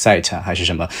phishing site还是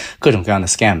什么各种各样的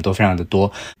scam 都非常的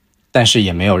多。但是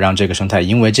也没有让这个生态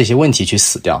因为这些问题去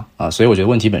死掉所以我觉得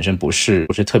问题本身不是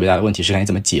特别大的问题，是看你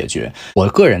怎么解决。我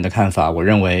个人的看法，我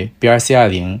认为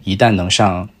brc-20一旦能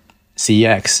上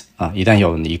CEX 一旦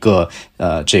有一个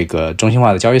这个中心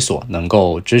化的交易所能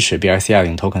够支持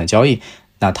brc-20 token 的交易，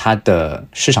那它的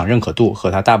市场认可度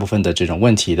和它大部分的这种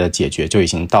问题的解决就已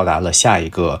经到达了下一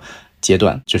个阶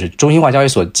段，就是中心化交易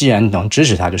所既然能支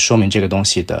持它，就说明这个东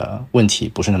西的问题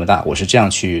不是那么大，我是这样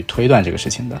去推断这个事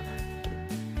情的。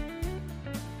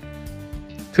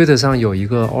Twitter 上有一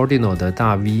个 Ordinal 的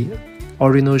大 V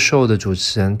Ordinal Show 的主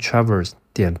持人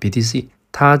Travers.btc，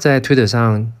 他在 Twitter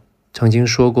上曾经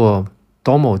说过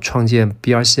Domo 创建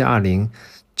brc-20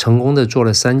 成功的做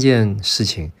了3件事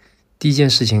情。第一件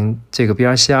事情，这个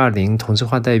brc-20 同质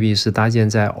化代币是搭建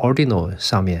在 Ordinal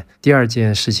上面。第二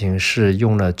件事情是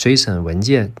用了 JSON 文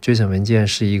件 ，JSON 文件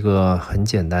是一个很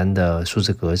简单的数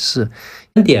字格式。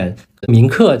点铭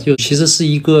刻就其实是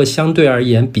一个相对而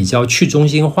言比较去中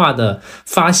心化的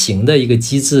发行的一个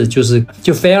机制，就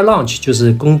fair launch， 就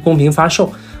是公平发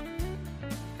售。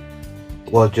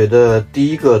我觉得第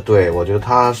一个对，我觉得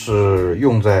它是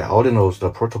用在 Ordinals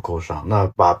的 protocol 上。那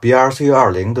把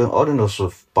brc-20 跟 Ordinals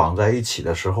绑在一起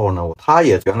的时候呢，他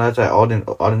也原来在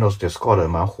Ordinals Discord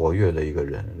蛮活跃的一个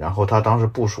人。然后他当时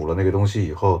部署了那个东西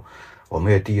以后，我们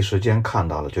也第一时间看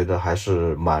到了，觉得还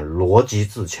是蛮逻辑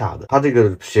自洽的。它这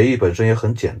个协议本身也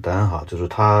很简单哈，就是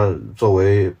它作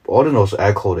为 Ordinals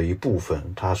Echo 的一部分，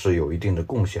它是有一定的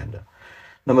贡献的。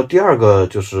那么第二个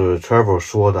就是 Trevor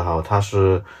说的哈，它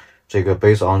是这个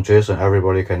based on JSON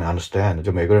everybody can understand，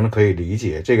 就每个人都可以理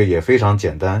解，这个也非常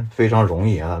简单，非常容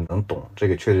易能懂。这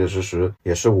个确确实实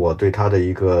也是我对它的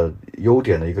一个优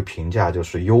点的一个评价，就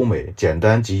是优美，简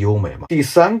单即优美嘛。第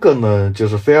三个呢，就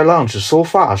是 fair launch so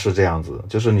far 是这样子，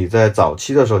就是你在早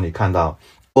期的时候你看到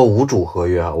无主合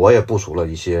约我也部署了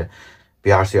一些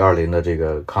brc-20 的这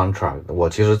个 contract， 我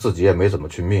其实自己也没怎么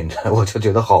去 mint， 我就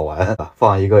觉得好玩，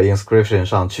放一个 inscription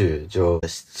上去，就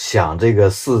想这个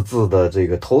4字的这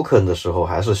个 token 的时候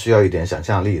还是需要一点想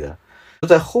象力的。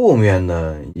在后面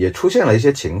呢也出现了一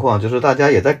些情况，就是大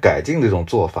家也在改进这种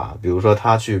做法，比如说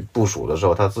他去部署的时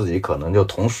候，他自己可能就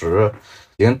同时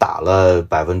已经打了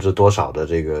多少的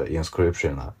这个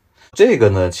inscription 了。这个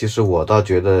呢其实我倒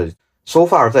觉得 so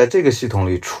far 在这个系统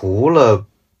里，除了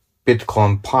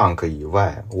Bitcoin Punk 以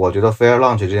外，我觉得 Fair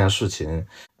Launch 这件事情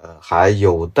还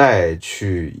有待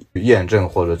去验证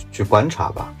或者去观察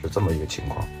吧，是这么一个情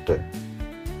况。对，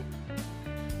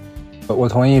我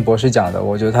同意博士讲的，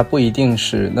我觉得它不一定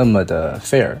是那么的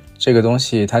fair， 这个东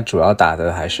西它主要打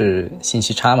的还是信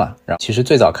息差嘛。然后其实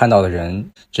最早看到的人，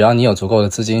只要你有足够的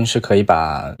资金，是可以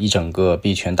把一整个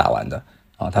币圈打完的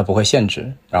它不会限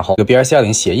制。然后这个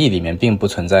brc-20 协议里面并不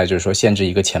存在就是说限制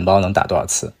一个钱包能打多少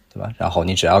次，对吧？然后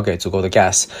你只要给足够的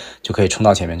gas 就可以冲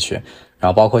到前面去。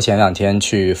然后包括前2天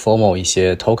去 FOMO 一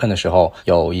些 token 的时候，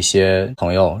有一些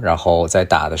朋友然后在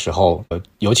打的时候，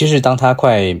尤其是当它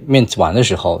快 mint 完的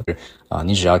时候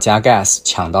你只要加 gas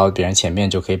抢到别人前面，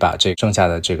就可以把这剩下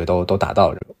的这个都打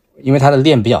到。因为它的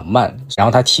链比较慢，然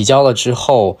后它提交了之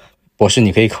后，博士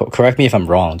你可以 correct me if I'm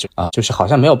wrong， 就是好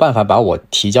像没有办法把我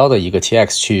提交的一个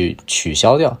TX 去取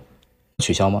消掉。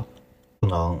取消吗？不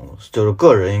能，就是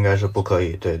个人应该是不可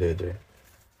以。对对对。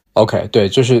OK， 对，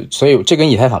就是所以这跟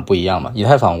以太坊不一样嘛。以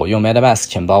太坊我用 MetaMask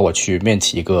钱包我去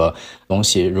mint 一个东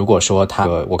西，如果说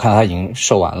我看到它已经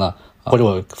售完了，或者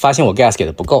我发现我 gas 给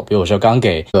的不够，比如我说刚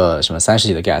给个什么30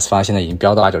几的 gas， 发现现在已经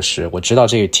飙到80，我知道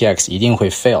这个 TX 一定会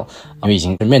fail， 因为已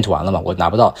经 mint 完了嘛，我拿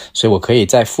不到，所以我可以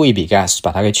再付一笔 gas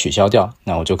把它给取消掉，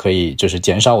那我就可以就是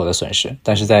减少我的损失。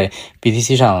但是在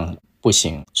BTC 上不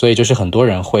行，所以就是很多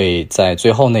人会在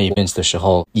最后那一 mint 的时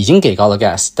候已经给高了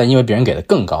gas， 但因为别人给的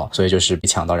更高，所以就是被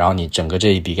抢到，然后你整个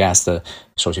这一笔 gas 的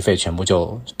手续费全部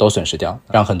就都损失掉，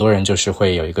让很多人就是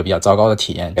会有一个比较糟糕的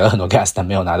体验，给了很多 gas 但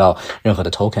没有拿到任何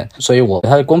的 token。 所以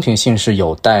它的公平性是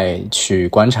有待去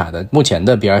观察的。目前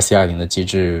的 brc-20 的机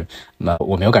制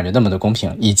我没有感觉那么的公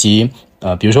平，以及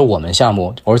比如说我们项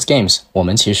目 Ors Games， 我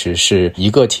们其实是一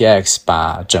个 TX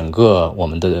把整个我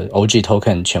们的 OG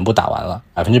token 全部打完了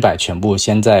，100%全部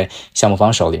先在项目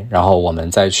方手里，然后我们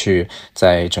再去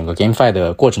在整个 GameFi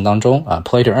的过程当中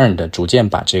play to earn 的逐渐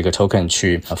把这个 token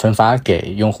去分发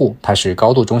给用户，它是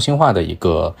高度中心化的一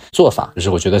个做法。就是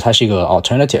我觉得它是一个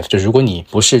alternative， 就是如果你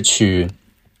不是去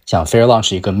想 fair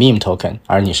launch 一个 meme token，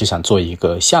 而你是想做一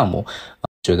个项目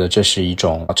觉得这是一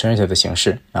种 alternative 的形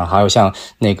式。然后还有像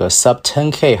那个 sub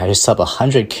 10K 还是 sub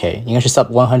 100K， 应该是 sub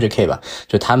 100K 吧，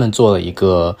就他们做了一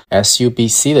个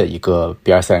SUBC 的一个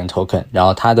BRC-20 token， 然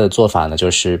后他的做法呢就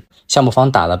是项目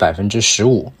方打了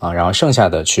 15% 啊，然后剩下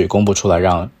的去公布出来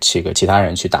让其他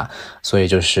人去打，所以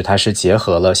就是它是结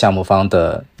合了项目方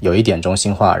的有一点中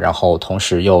心化，然后同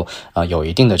时又有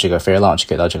一定的这个 fair launch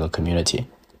给到整个 community。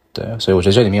 对，所以我觉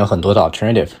得这里面有很多的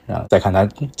alternative， 然后再看它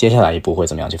接下来一步会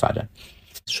怎么样去发展。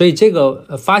所以这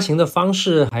个发行的方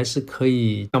式还是可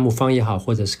以项目方也好，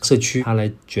或者是社区它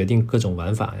来决定各种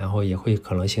玩法，然后也会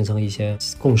可能形成一些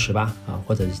共识吧，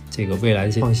或者这个未来的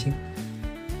一些创新。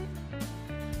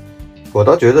我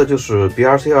倒觉得就是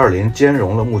BRC-20 兼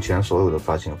容了目前所有的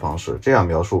发行方式，这样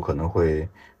描述可能会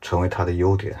成为它的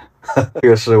优点。这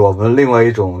个是我们另外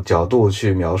一种角度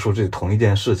去描述这同一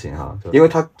件事情哈，因为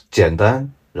它简单，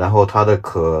然后它的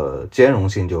可兼容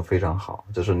性就非常好，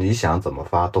就是你想怎么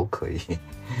发都可以。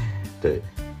对。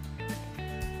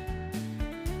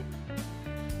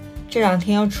这两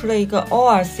天又出了一个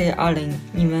ORC-20，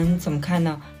 你们怎么看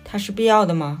呢？它是必要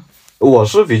的吗？我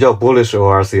是比较 bullish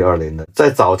ORC-20 的，在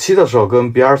早期的时候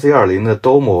跟 BRC-20 的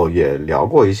Domo 也聊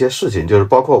过一些事情，就是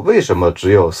包括为什么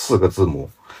只有4个字母，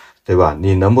对吧？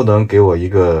你能不能给我一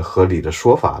个合理的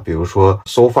说法？比如说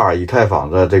so far 以太坊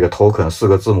的这个 token 4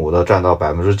个字母的占到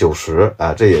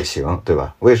 90%， 这也行，对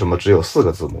吧？为什么只有4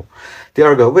个字母？第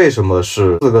二个，为什么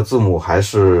是4个字母还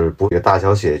是不大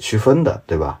小写区分的，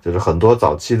对吧？就是很多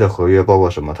早期的合约包括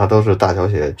什么它都是大小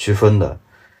写区分的。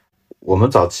我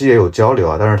们早期也有交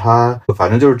流但是它反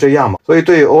正就是这样嘛。所以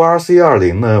对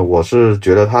ORC-20 呢，我是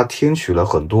觉得它听取了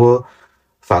很多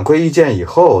反馈意见以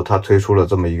后，它推出了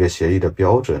这么一个协议的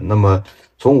标准。那么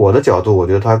从我的角度，我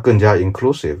觉得它更加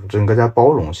inclusive， 更加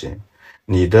包容性。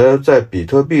你的在比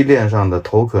特币链上的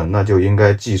token， 那就应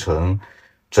该继承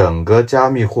整个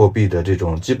加密货币的这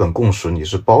种基本共识，你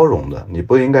是包容的，你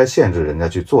不应该限制人家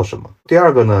去做什么。第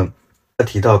二个呢，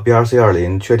提到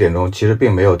BRC-20 缺点中，其实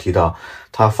并没有提到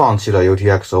它放弃了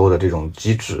UTXO 的这种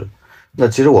机制。那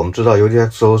其实我们知道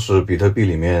UTXO 是比特币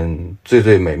里面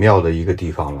最美妙的一个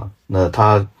地方了。那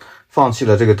它放弃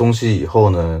了这个东西以后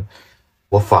呢，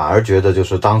我反而觉得就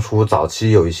是当初早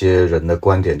期有一些人的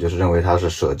观点就是认为它是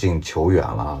舍近求远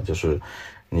了，就是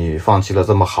你放弃了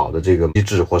这么好的这个机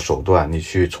制或手段，你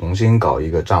去重新搞一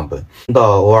个账本。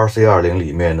到 ORC-20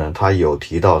 里面呢，他有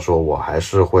提到说我还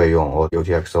是会用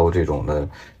UTXO 这种的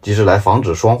机制来防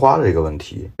止双花的这个问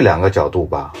题。这两个角度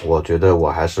吧，我觉得我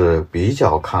还是比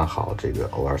较看好这个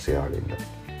ORC-20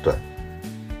 的。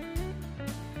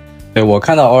对，我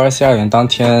看到 ORC-20 当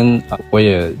天我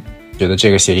也觉得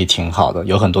这个协议挺好的，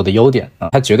有很多的优点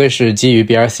它绝对是基于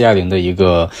BRC-20 的一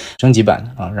个升级版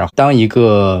然后当一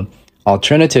个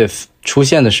alternative 出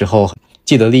现的时候，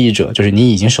既得利益者就是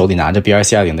你已经手里拿着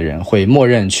BRC-20 的人会默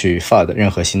认去 FUD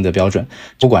任何新的标准，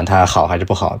不管它好还是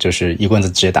不好，就是一棍子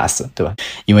直接打死，对吧？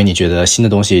因为你觉得新的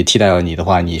东西替代了你的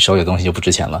话，你手里的东西就不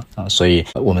值钱了所以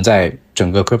我们在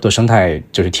整个 crypto 生态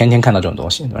就是天天看到这种东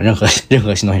西，对吧？任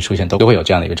何新东西出现都会有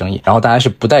这样的一个争议，然后大家是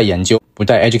不带研究不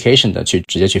带 education 的去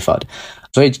直接去 FUD，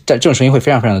 所以这种声音会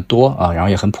非常非常的多然后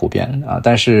也很普遍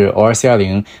但是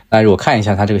ORC-20 大家如果看一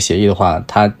下它这个协议的话，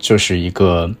它就是一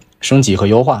个升级和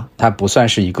优化，它不算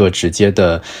是一个直接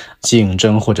的竞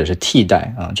争或者是替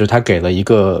代就是它给了一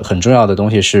个很重要的东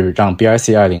西，是让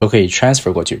BRC-20 都可以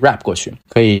transfer 过去 wrap 过去，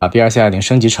可以把 BRC-20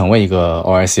 升级成为一个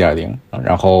ORC-20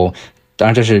 然后当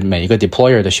然这是每一个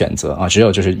deployer 的选择只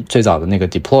有就是最早的那个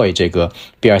deploy 这个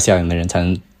BRC-20 的人才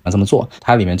能这么做。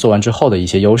它里面做完之后的一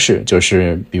些优势就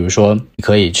是比如说你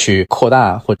可以去扩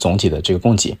大或总体的这个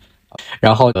供给，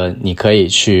然后你可以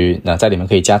去在里面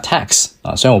可以加 tax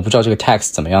虽然我不知道这个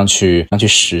tax 怎么样去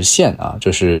实现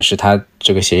就是它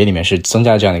这个协议里面是增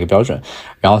加这样的一个标准，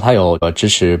然后它有支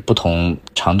持不同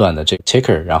长短的这个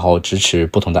ticker， 然后支持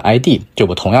不同的 ID， 就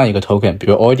我同样一个 token， 比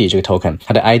如 OID 这个 token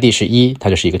它的 ID 是1，它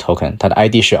就是一个 token， 它的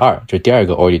ID 是2，就是第二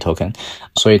个 OID token，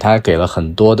 所以它给了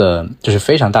很多的就是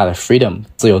非常大的 freedom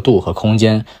自由度和空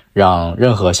间，让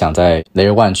任何想在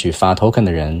Layer 1去发 token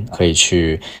的人可以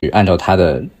去按照他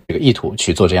的这个意图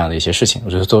去做这样的一些事情。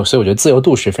所以我觉得自由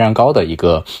度是非常高的一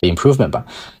个 improvement 吧。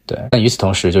对，但与此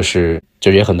同时就是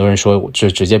也很多人说就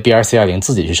直接 BRC-20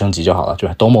 自己去升级就好了，就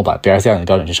是 Domo 把 BRC-20 的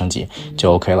标准去升级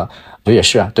就 OK 了。我觉得也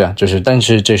是对但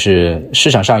是这是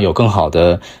市场上有更好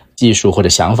的技术或者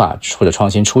想法或者创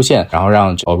新出现，然后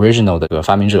让 original 的这个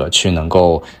发明者去能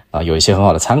够有一些很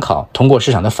好的参考，通过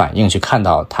市场的反应去看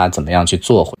到它怎么样去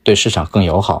做对市场更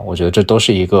友好，我觉得这都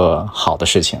是一个好的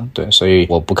事情。对，所以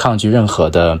我不抗拒任何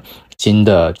的新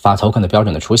的发 token 的标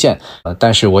准的出现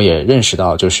但是我也认识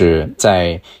到就是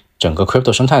在整个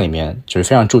crypto 生态里面就是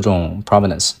非常注重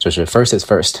provenance， 就是 first is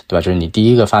first， 对吧？就是你第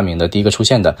一个发明的、第一个出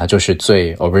现的，它就是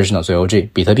最 original、最 OG。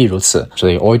比特币如此，所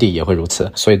以 Ordi 也会如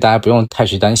此。所以大家不用太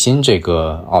去担心这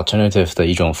个 alternative 的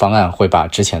一种方案会把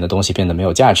之前的东西变得没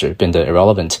有价值，变得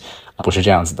irrelevant。不是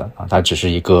这样子的啊，它只是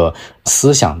一个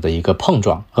思想的一个碰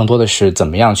撞，更多的是怎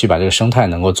么样去把这个生态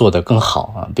能够做得更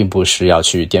好啊，并不是要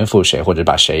去颠覆谁或者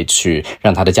把谁去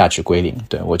让它的价值归零。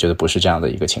对，我觉得不是这样的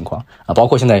一个情况啊。包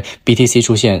括现在 BTC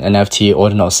出现 NFT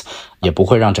Ordinals 也不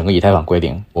会让整个以太坊归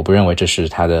零，我不认为这是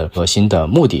它的核心的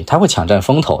目的。它会抢占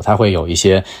风头，它会有一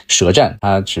些舌战，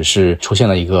它只是出现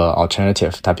了一个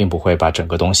alternative， 它并不会把整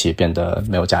个东西变得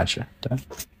没有价值。对。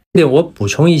我补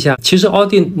充一下，其实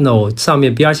Ordinal 上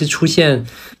面 BRC 出现，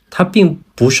它并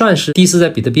不算是第一次在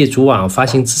比特币主网发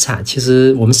行资产。其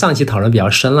实我们上期讨论比较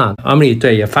深了 ，Amelie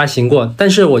对也发行过，但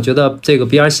是我觉得这个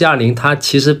BRC-20它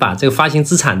其实把这个发行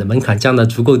资产的门槛降得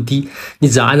足够低，你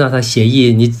只要按照它协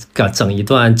议，你整一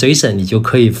段 JSON 你就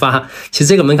可以发。其实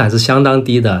这个门槛是相当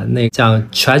低的。那像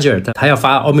Treasure 它要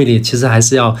发 Amelie 其实还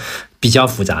是要比较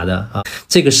复杂的啊，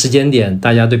这个时间点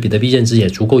大家对比特币认知也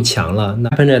足够强了。那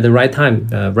happen at the right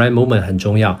time，right moment 很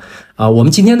重要啊。我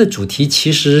们今天的主题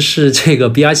其实是这个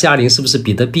BRC-20是不是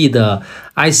比特币的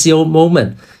ICO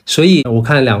moment？ 所以我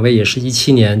看两位也是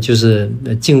17年，就是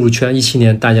进入圈17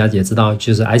年，大家也知道，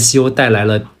就是 ICO 带来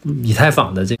了以太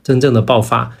坊的这真正的爆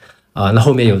发。那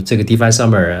后面有这个 DeFi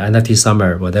Summer、NFT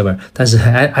Summer，whatever， 但是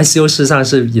ICO 事实上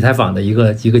是以太坊的一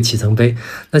个里程碑。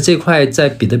那这块在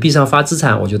比特币上发资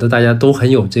产，我觉得大家都很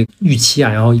有这个预期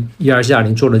啊。然后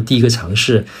BRC-20做了第一个尝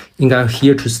试，应该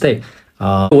here to stay。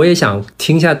我也想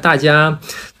听一下大家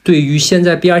对于现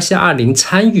在 BRC-20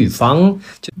 参与方，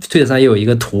就推特上也有一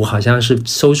个图，好像是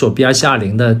搜索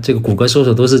BRC-20 的这个谷歌搜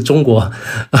索都是中国，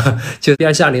就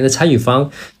BRC-20 的参与方，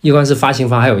一般是发行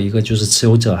方，还有一个就是持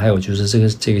有者，还有就是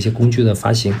这个一些工具的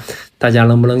发行，大家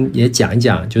能不能也讲一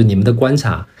讲，就是你们的观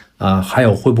察还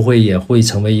有会不会也会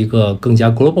成为一个更加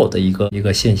global 的一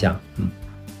个现象？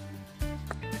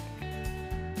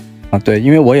对，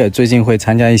因为我也最近会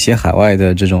参加一些海外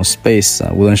的这种 space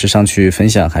无论是上去分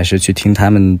享还是去听他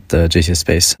们的这些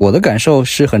space， 我的感受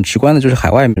是很直观的，就是海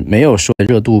外没有说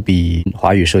热度比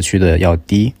华语社区的要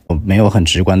低，我没有很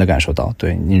直观的感受到。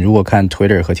对，你如果看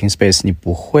Twitter 和听 space， 你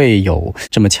不会有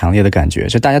这么强烈的感觉，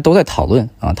就大家都在讨论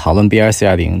讨论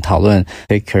BRC-20， 讨论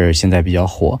Faker 现在比较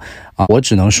火我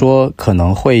只能说可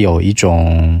能会有一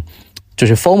种就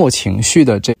是 FOMO 情绪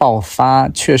的这爆发，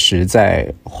确实在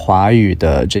华语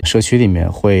的这社区里面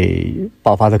会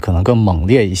爆发的可能更猛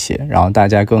烈一些，然后大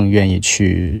家更愿意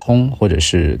去冲或者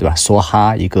是对吧梭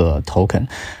哈一个 token，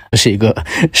 这是一个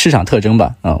市场特征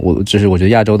吧我觉得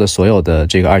亚洲的所有的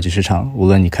这个二级市场，无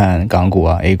论你看港股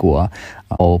A 股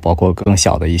然后包括更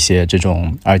小的一些这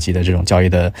种二级的这种交易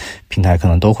的平台，可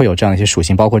能都会有这样一些属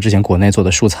性，包括之前国内做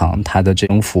的数藏，它的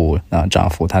增幅涨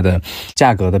幅，它的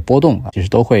价格的波动其实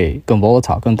都会更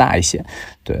volatile 更大一些。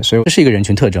对，所以这是一个人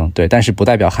群特征，对，但是不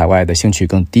代表海外的兴趣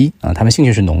更低他们兴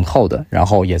趣是浓厚的，然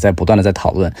后也在不断的在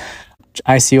讨论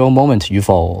ICO moment 与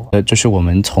否就是我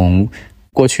们从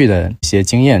过去的一些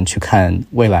经验去看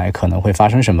未来可能会发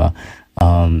生什么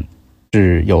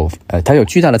是有它有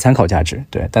巨大的参考价值，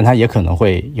对，但它也可能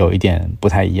会有一点不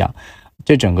太一样。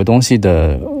这整个东西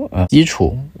的基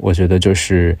础，我觉得就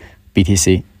是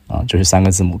BTC就是3个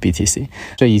字母 BTC。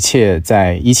这一切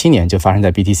在17年就发生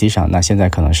在 BTC 上，那现在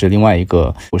可能是另外一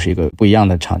个不一样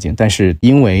的场景，但是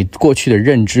因为过去的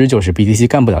认知就是 BTC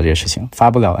干不了这些事情，发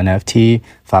不了 NFT，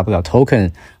 发不了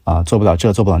token做不了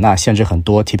这做不了那，限制很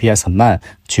多， TPS 很慢，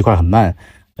区块很慢，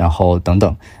然后等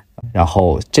等。然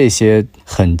后这些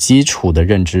很基础的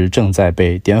认知正在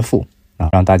被颠覆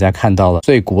让大家看到了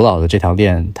最古老的这条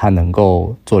链它能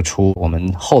够做出我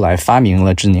们后来发明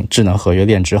了智能合约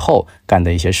链之后干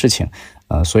的一些事情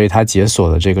所以它解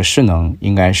锁的这个势能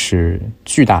应该是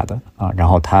巨大的然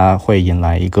后它会引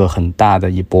来一个很大的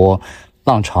一波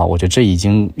浪潮，我觉得这已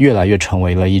经越来越成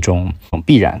为了一种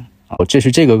必然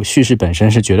这个叙事本身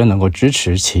是绝对能够支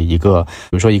持起一个，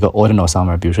比如说一个 Ordinal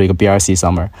Summer， 比如说一个 BRC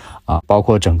Summer 包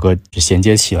括整个衔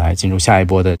接起来进入下一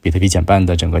波的比特币减半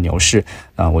的整个牛市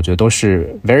我觉得都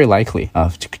是 very likely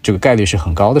这个概率是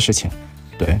很高的事情。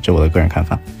对，这是我的个人看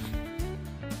法。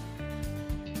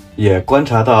也观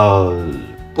察到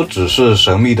不只是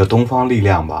神秘的东方力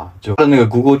量吧，就在那个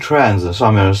Google Trends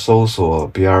上面搜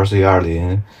索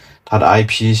BRC-20， 它的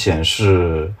IP 显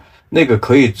示那个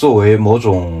可以作为某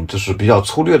种就是比较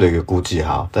粗略的一个估计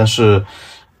但是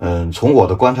从我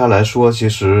的观察来说，其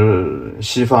实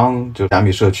西方就加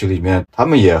密社区里面他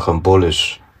们也很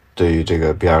bullish 对于这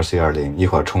个 BRC-20， 一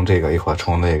会儿冲这个一会儿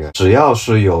冲那个，只要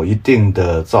是有一定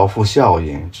的造富效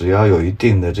应，只要有一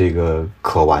定的这个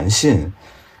可玩性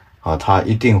啊，它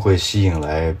一定会吸引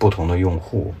来不同的用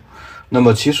户。那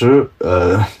么其实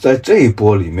在这一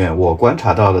波里面，我观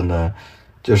察到的呢，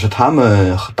就是他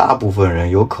们大部分人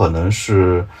有可能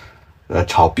是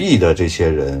炒币的这些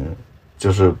人，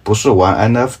就是不是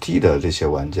玩 NFT 的这些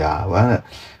玩家，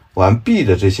玩币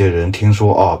的这些人听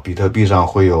说比特币上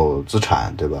会有资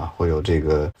产，对吧？会有这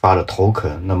个发的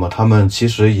token， 那么他们其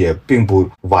实也并不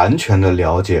完全的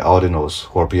了解 Ordinals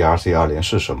或者 brc-20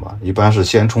是什么，一般是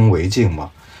先充为敬嘛，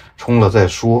充了再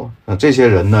说。那这些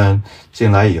人呢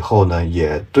进来以后呢，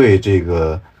也对这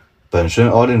个本身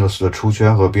Ordinals 的出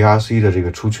圈和 brc 的这个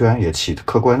出圈也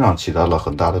客观上起到了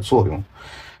很大的作用。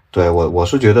对，我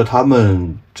是觉得他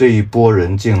们这一波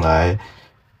人进来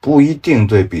不一定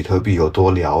对比特币有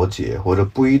多了解，或者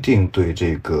不一定对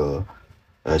这个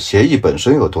协议本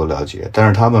身有多了解，但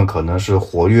是他们可能是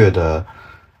活跃的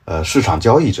市场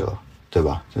交易者，对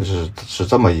吧？是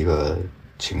这么一个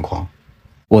情况。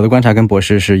我的观察跟博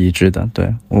士是一致的，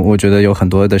对，我觉得有很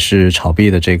多的是炒币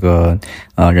的这个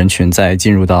人群在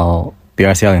进入到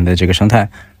brc-20的这个生态，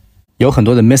有很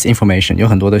多的 misinformation， 有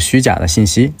很多的虚假的信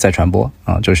息在传播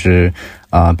就是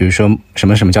比如说什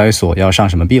么交易所要上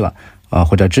什么币了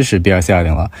或者支持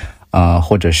brc-20了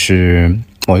或者是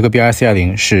某一个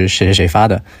brc-20是谁发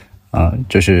的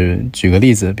就是举个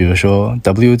例子，比如说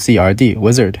WZRD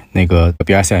Wizard 那个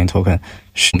brc-20 token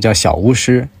是叫小巫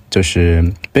师，就是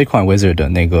Bitcoin Wizard 的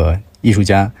那个艺术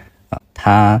家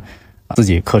他自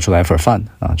己刻出来 for fun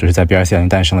就是在 brc-20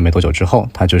 诞生了没多久之后，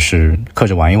他就是刻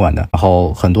着玩一玩的。然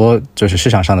后很多就是市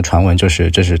场上的传闻就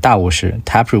是这是大巫师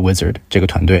Taproot Wizard 这个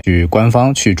团队去官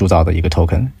方去铸造的一个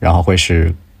token， 然后会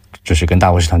是就是跟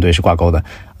大巫师团队是挂钩的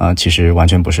其实完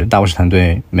全不是，大巫师团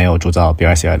队没有铸造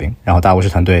brc-20， 然后大巫师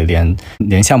团队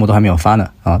连项目都还没有发呢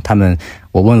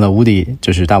我问了 Woody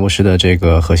就是大巫师的这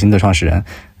个核心的创始人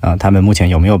他们目前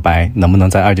有没有白，能不能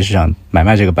在二级市场买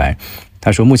卖这个白，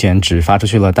他说目前只发出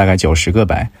去了大概90个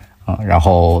白然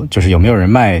后就是有没有人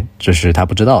卖就是他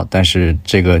不知道，但是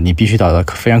这个你必须找到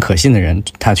非常可信的人，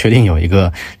他确定有一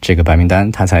个这个白名单，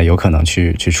他才有可能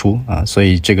去出所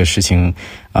以这个事情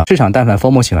市场但凡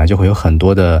疯魔起来，就会有很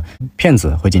多的骗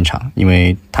子会进场，因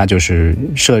为他就是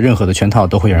设任何的圈套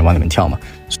都会有人往里面跳嘛。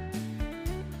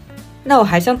那我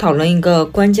还想讨论一个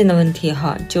关键的问题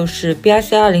就是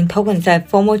brc-20 token 在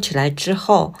疯魔起来之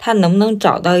后，它能不能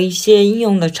找到一些应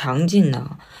用的场景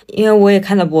呢？因为我也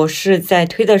看到博士在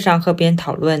推特上和别人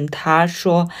讨论，他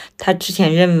说他之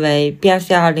前认为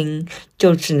brc-20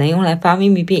 就只能用来发秘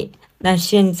密币，那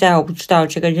现在我不知道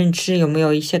这个认知有没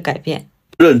有一些改变。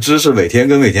认知是每天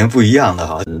跟每天不一样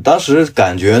的当时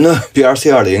感觉呢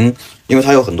brc-20 因为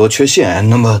它有很多缺陷，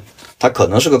那么它可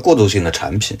能是个过渡性的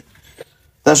产品，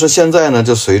但是现在呢，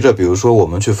就随着比如说我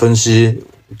们去分析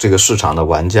这个市场的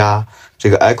玩家这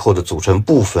个 echo 的组成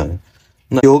部分，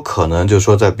那有可能就是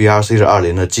说在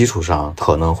brc-20 的基础上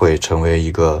可能会成为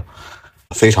一个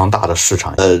非常大的市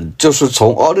场就是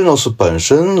从 Ordinals 本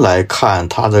身来看，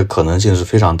它的可能性是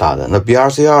非常大的。那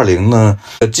brc-20 呢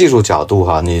技术角度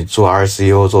你做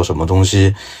RCO 做什么东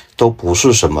西都不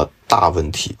是什么大问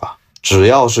题吧，只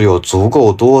要是有足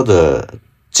够多的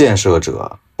建设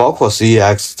者，包括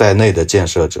CEX 在内的建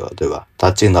设者，对吧？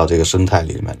他进到这个生态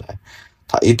里面来，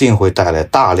它一定会带来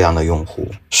大量的用户，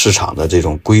市场的这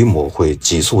种规模会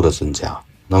急速的增加，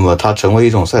那么它成为一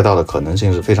种赛道的可能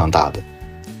性是非常大的。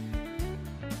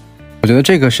我觉得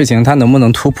这个事情它能不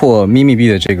能突破秘密币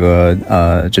的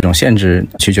这种限制，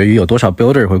取决于有多少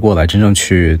builder 会过来真正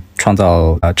去创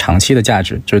造长期的价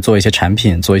值，就是做一些产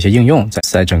品，做一些应用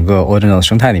在整个 Ordinal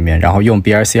生态里面，然后用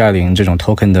brc-20 这种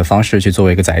token 的方式去作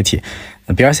为一个载体。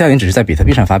brc-20 只是在比特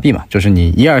币上发币嘛，就是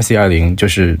你ERC-20就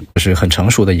是很成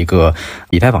熟的一个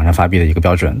以太坊上发币的一个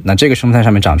标准。那这个生态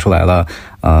上面长出来了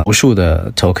无数的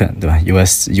token， 对吧？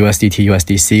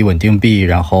 USDT、USDC 稳定币，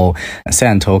然后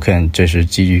Sand token 这是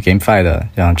基于 GameFi 的，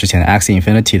像之前 Axie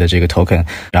Infinity 的这个 token，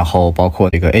 然后包括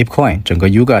这个 ApeCoin 整个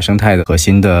Yuga 生态的核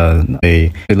心的对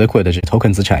Liquid 的这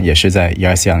token 资产也是在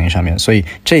ERC-20 上面。所以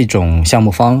这种项目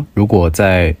方如果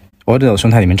在Ordinal 生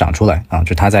态里面长出来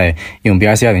就他在用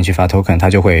brc-20 去发 token， 他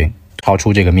就会超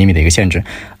出这个秘密的一个限制。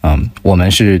我们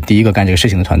是第一个干这个事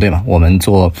情的团队嘛，我们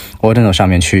做 Ordinal 上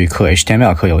面去刻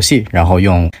HTML 刻游戏，然后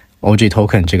用OG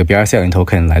token 这个 brc-20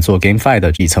 token 来做 GameFi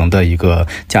的底层的一个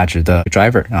价值的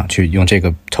driver 去用这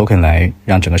个 token 来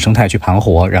让整个生态去盘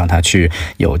活，让它去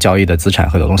有交易的资产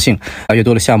和流动性。越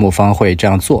多的项目方会这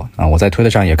样做我在推特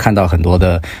上也看到很多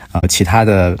的其他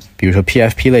的比如说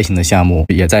PFP 类型的项目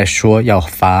也在说要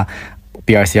发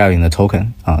brc-20 的 token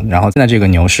然后在这个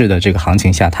牛市的这个行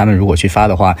情下，他们如果去发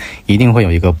的话，一定会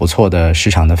有一个不错的市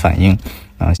场的反应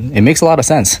it makes a lot of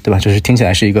sense， 对吧？就是听起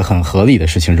来是一个很合理的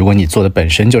事情。如果你做的本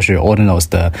身就是 Ordinals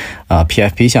的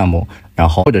PFP 项目，然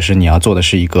后或者是你要做的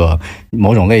是一个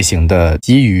某种类型的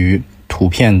基于图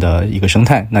片的一个生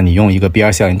态，那你用一个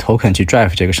BRC-20 token 去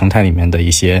drive 这个生态里面的一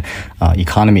些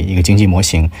economy 一个经济模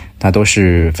型，它都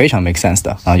是非常 make sense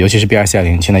的尤其是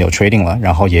BRC-20 现在有 trading 了，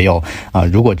然后也有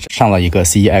如果上了一个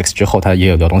CEX 之后它也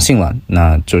有流动性了，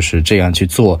那就是这样去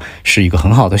做是一个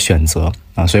很好的选择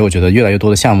所以我觉得越来越多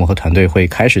的项目和团队会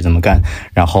开始这么干，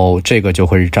然后这个就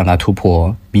会让它突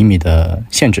破 Mimi 的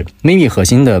限制。Mimi 核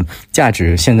心的价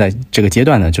值现在这个阶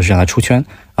段呢，就是让它出圈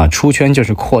出圈就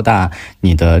是扩大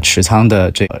你的持仓的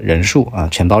这个人数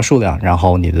钱包数量，然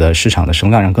后你的市场的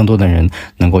声量，让更多的人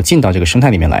能够进到这个生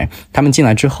态里面来。他们进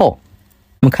来之后，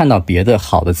他们看到别的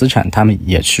好的资产，他们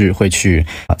也是会去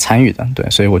参与的。对，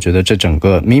所以我觉得这整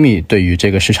个 Mimi 对于这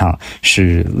个市场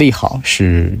是利好，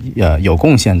是有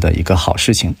贡献的一个好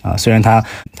事情虽然它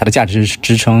的价值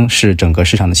支撑是整个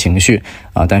市场的情绪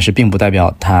但是并不代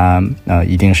表它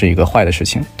一定是一个坏的事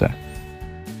情。对。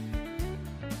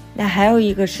那还有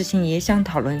一个事情也想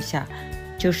讨论一下，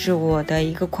就是我的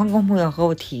一个矿工朋友和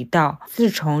我提到，自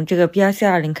从这个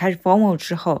BRC-20 开始 FOMO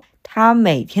之后，他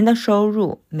每天的收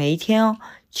入每一天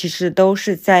其实都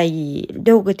是在以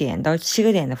6个点到7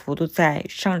个点的幅度在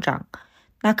上涨，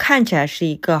那看起来是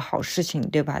一个好事情，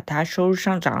对吧？他收入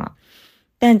上涨了，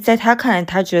但在他看来，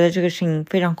他觉得这个事情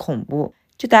非常恐怖。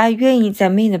就大家愿意在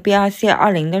Mint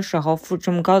BRC-20 的时候付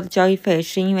这么高的交易费，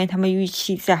是因为他们预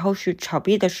期在后续炒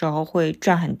币的时候会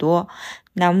赚很多。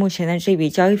那目前的这笔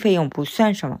交易费用不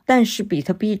算什么，但是比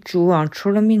特币主网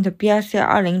除了 Mint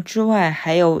BRC-20 之外，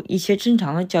还有一些正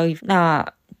常的交易。那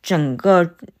整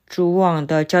个主网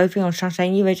的交易费用上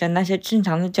升，意味着那些正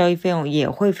常的交易费用也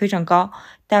会非常高，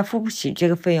但付不起这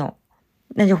个费用，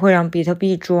那就会让比特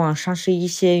币主网丧失一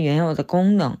些原有的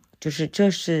功能。就是这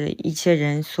是一些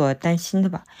人所担心的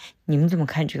吧？你们怎么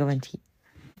看这个问题？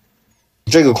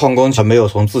这个矿工还没有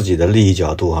从自己的利益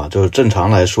角度就是正常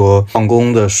来说，矿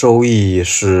工的收益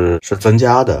是增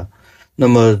加的。那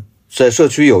么在社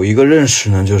区有一个认识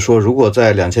呢，就是说如果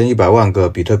在2100万个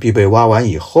比特币被挖完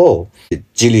以后，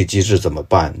激励机制怎么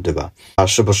办，对吧？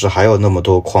是不是还有那么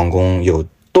多矿工有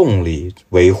动力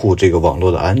维护这个网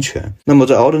络的安全？那么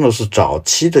在 Ordinals 早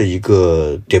期的一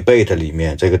个 debate 里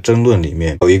面，这个争论里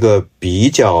面有一个比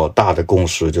较大的共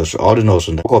识，就是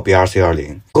Ordinals 包括 BRC-20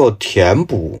 能够填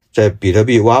补在比特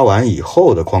币挖完以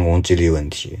后的矿工激励问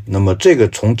题。那么这个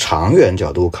从长远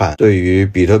角度看，对于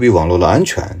比特币网络的安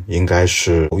全应该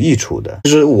是有益处的。其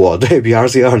实我对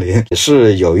BRC-20 也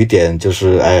是有一点就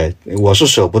是我是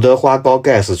舍不得花高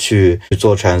gas 去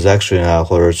做 transaction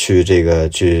或者去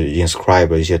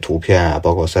inscribe一些图片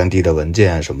包括 3D 的文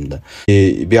件什么的。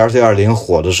BRC-20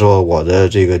 火的时候，我的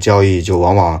这个交易就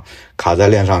往往卡在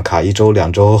链上，卡1周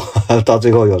2周到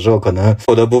最后有时候可能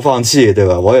不得不放弃，对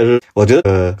吧？我觉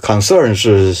得concern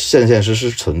是现实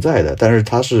是存在的，但是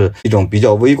它是一种比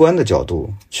较微观的角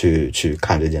度去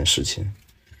看这件事情。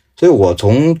所以我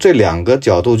从这2个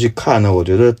角度去看呢，我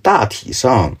觉得大体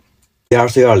上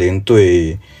BRC-20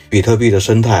 对比特币的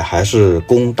生态还是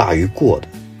功大于过的。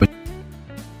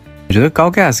我觉得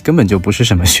高 gas 根本就不是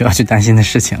什么需要去担心的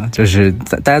事情，就是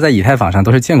大家在以太坊上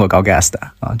都是见过高 gas 的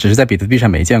只是在比特币上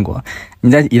没见过。你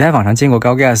在以太坊上见过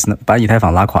高 gas 呢，把以太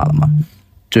坊拉垮了吗？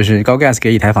就是高 gas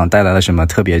给以太坊带来了什么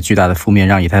特别巨大的负面，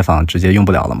让以太坊直接用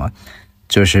不了了吗？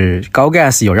就是高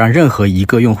gas 有让任何一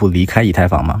个用户离开以太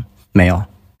坊吗？没有。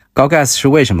高 gas 是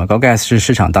为什么？高 gas 是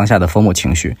市场当下的 FOMO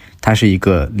情绪，它是一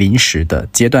个临时的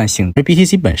阶段性。而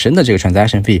BTC 本身的这个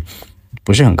transaction fee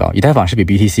不是很高，以太坊是比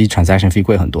BTC transaction fee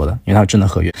贵很多的，因为它有智能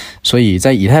合约，所以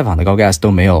在以太坊的高 gas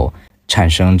都没有产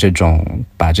生这种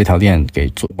把这条链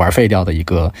给玩废掉的一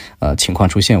个情况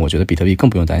出现。我觉得比特币更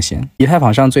不用担心。以太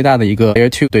坊上最大的一个 Layer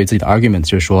 2对自己的 argument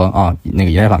就是说那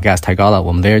个以太坊 gas 太高了，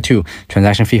我们 Layer 2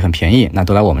 transaction fee 很便宜，那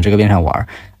都来我们这个链上玩。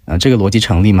这个逻辑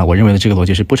成立吗？我认为的这个逻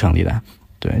辑是不成立的。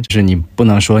对，就是你不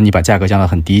能说你把价格降到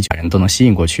很低，把人都能吸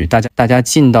引过去。大家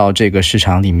进到这个市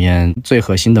场里面，最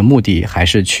核心的目的还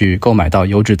是去购买到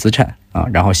优质资产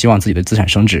然后希望自己的资产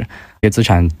升值，这些资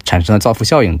产产生的造富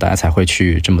效应，大家才会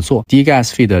去这么做。低 gas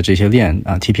fee 的这些链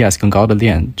TPS 更高的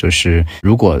链，就是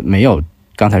如果没有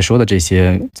刚才说的这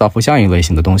些造富效应类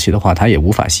型的东西的话，它也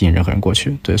无法吸引任何人过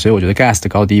去。对，所以我觉得 gas 的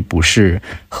高低不是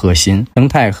核心，生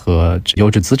态和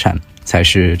优质资产才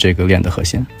是这个链的核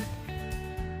心。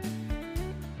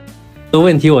这个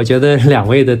问题我觉得2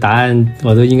位的答案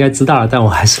我都应该知道了，但我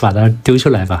还是把它丢出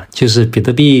来吧。就是比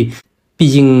特币毕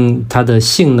竟它的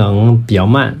性能比较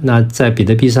慢，那在比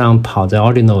特币上跑在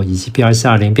Ordinal 以及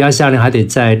BRC-20 还得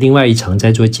在另外一层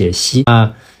再做解析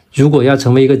如果要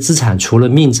成为一个资产，除了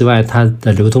命之外，它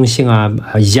的流动性啊，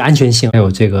以及安全性，还有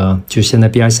这个，就现在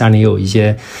BRC-20有一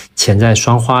些潜在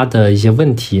双花的一些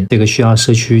问题，这个需要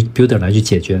社区 builder 来去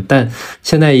解决。但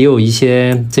现在也有一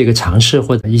些这个尝试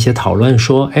或者一些讨论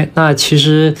说，那其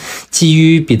实基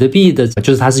于比特币的，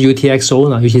就是它是 UTXO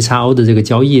呢 UTXO 的这个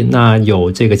交易，那有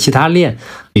这个其他链，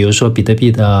比如说比特币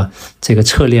的这个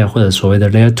侧链或者所谓的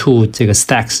Layer 2这个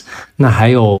Stacks， 那还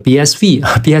有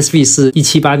BSV 是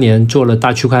178年做了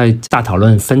大区块大讨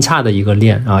论分叉的一个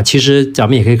链啊。其实咱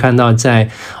们也可以看到，在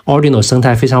Ordinal 生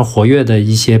态非常活跃的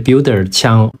一些 builder，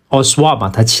 像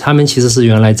AllSwap 他们其实是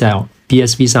原来在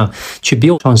BSV 上去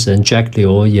build， 创始人 Jack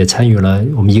刘也参与了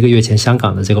我们1个月前香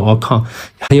港的这个 Allcon，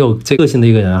 很有这个性的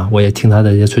一个人啊，我也听他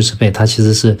的一些炊事费，他其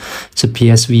实是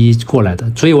PSV 过来的。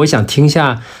所以我想听一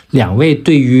下两位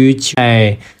对于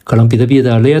在可能比特币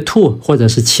的 Layer 2或者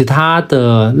是其他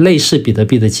的类似比特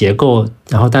币的结构，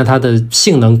然后但它的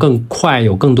性能更快，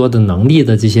有更多的能力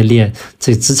的这些链，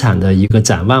这资产的一个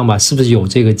展望吧，是不是有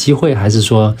这个机会，还是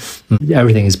说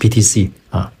everything is BTC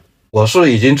啊？我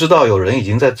是已经知道有人已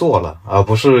经在做了，而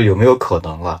不是有没有可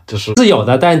能了，就是有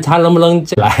的，但他能不能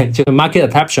来就 market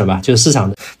adoption 吧，就是市场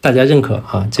的大家认可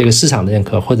啊，这个市场的认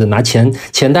可，或者拿钱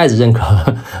袋子认可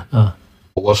啊。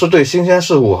我是对新鲜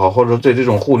事物好，或者对这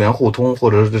种互联互通，或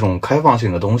者是这种开放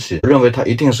性的东西，认为它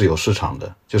一定是有市场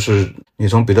的。就是你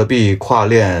从比特币跨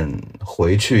链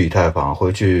回去以太坊，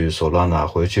回去Solana，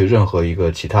回去任何一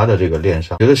个其他的这个链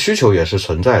上，觉得需求也是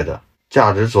存在的。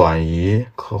价值转移、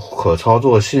可操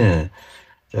作性，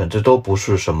这都不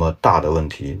是什么大的问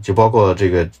题。就包括这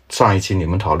个上一期你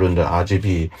们讨论的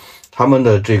RGB， 他们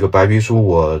的这个白皮书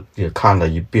我也看了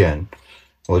一遍，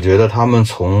我觉得他们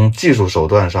从技术手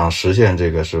段上实现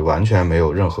这个是完全没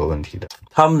有任何问题的。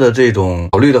他们的这种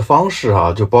考虑的方式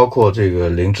就包括这个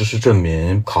零知识证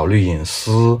明，考虑隐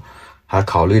私，还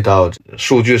考虑到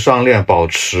数据上链保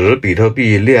持比特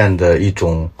币链的一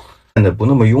种变得不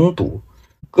那么拥堵。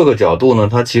各个角度呢，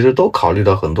它其实都考虑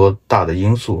到很多大的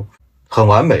因素，很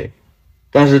完美。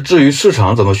但是至于市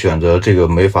场怎么选择，这个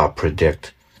没法 predict，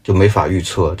 就没法预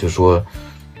测。就说，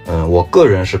我个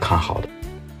人是看好的。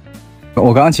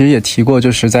我刚刚其实也提过，就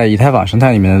是在以太坊生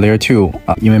态里面的 Layer 2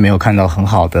因为没有看到很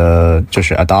好的就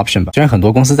是 adoption 吧。虽然很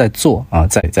多公司在做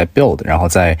在 build， 然后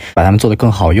再把它们做得更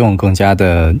好用，更加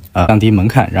的降低门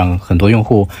槛，让很多用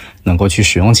户能够去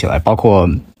使用起来。包括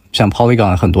像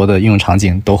Polygon 很多的应用场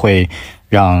景都会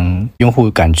让用户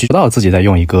感觉到自己在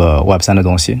用一个 Web3 的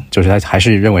东西，就是他还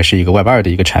是认为是一个 Web2 的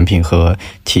一个产品和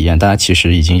体验，但它其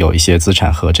实已经有一些资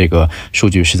产和这个数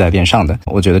据是在链上的。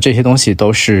我觉得这些东西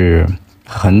都是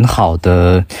很好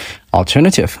的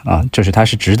alternative 就是它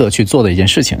是值得去做的一件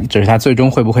事情，就是它最终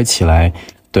会不会起来，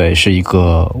对，是一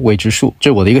个未知数。这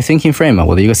是我的一个 thinking frame，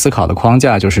 我的一个思考的框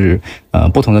架，就是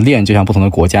不同的链就像不同的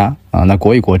国家那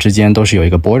国与国之间都是有一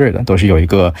个 border 的，都是有一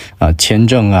个签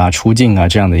证出境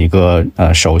这样的一个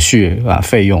手续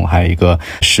费用，还有一个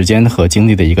时间和精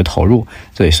力的一个投入。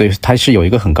对，所以它是有一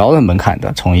个很高的门槛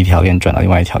的，从一条链转到另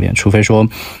外一条链，除非说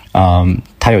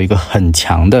它有一个很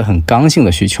强的很刚性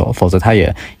的需求，否则它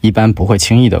也一般不会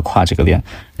轻易的跨这个链。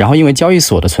然后因为交易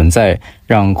所的存在，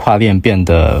让跨链变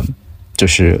得就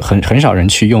是很少人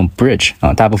去用 bridge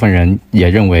大部分人也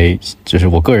认为，就是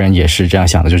我个人也是这样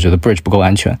想的，就觉得 bridge 不够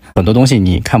安全，很多东西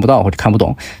你看不到或者看不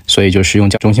懂，所以就是用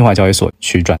中心化交易所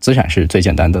去转资产是最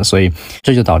简单的，所以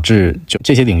这就导致就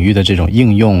这些领域的这种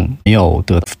应用没有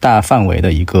得大范围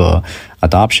的一个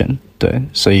adoption。对，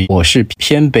所以我是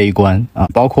偏悲观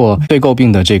包括最诟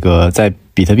病的这个在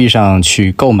比特币上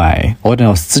去购买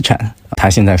Ordinal 资产，它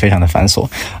现在非常的繁琐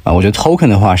我觉得 token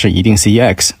的话是一定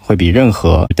CEX 会比任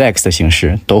何 DEX 的形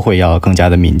式都会要更加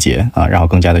的敏捷然后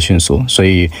更加的迅速，所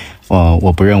以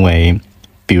我不认为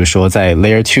比如说在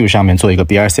Layer 2上面做一个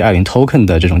BRC-20 token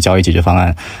的这种交易解决方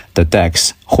案的 DEX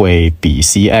会比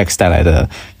CEX 带来的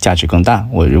价值更大，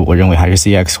我认为还是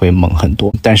CEX 会猛很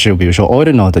多。但是比如说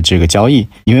Ordinal 的这个交易，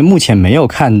因为目前没有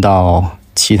看到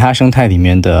其他生态里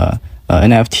面的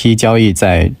NFT 交易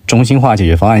在中心化解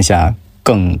决方案下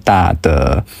更大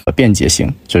的便捷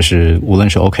性，就是无论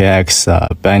是 OKX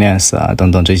Binance等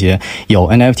等这些有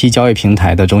NFT 交易平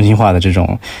台的中心化的这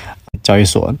种交易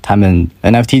所，他们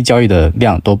NFT 交易的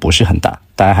量都不是很大，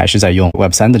大家还是在用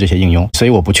Web3 的这些应用，所以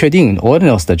我不确定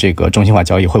Ordinals 的这个中心化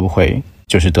交易会不会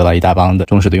就是得到一大帮的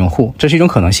忠实的用户，这是一种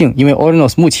可能性。因为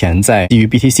Ordinals 目前在基于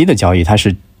BTC 的交易它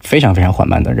是非常非常缓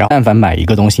慢的，然后但凡买一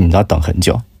个东西你都要等很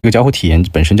久，这个交互体验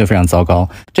本身就非常糟糕，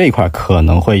这一块可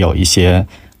能会有一些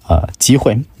机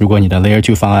会，如果你的 Layer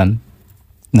 2方案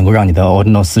能够让你的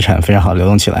Ordinal 资产非常好的流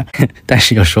动起来但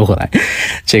是又说回来，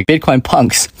这个 Bitcoin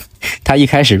Punks 他一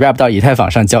开始 wrap 到以太坊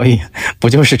上交易，不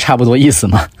就是差不多意思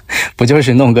吗？不就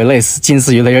是弄个类似近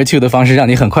似于 Layer 2的方式，让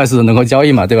你很快速的能够交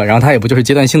易嘛，对吧？然后它也不就是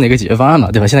阶段性的一个解决方案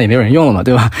嘛，对吧？现在也没有人用了嘛，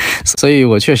对吧？所以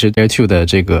我确实 Layer 2的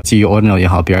这个基于 Ordinal 也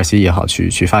好 BRC 也好去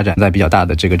发展在比较大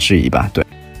的这个质疑吧，对。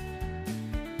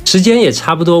时间也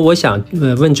差不多，我想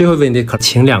问最后一个问题，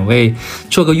请两位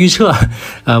做个预测，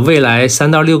未来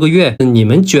3到6个月，你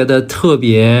们觉得特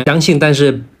别相信，但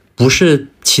是不是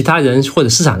其他人或者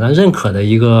市场上认可的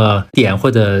一个点或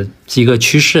者一个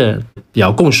趋势，比较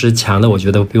共识强的，我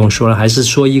觉得不用说了，还是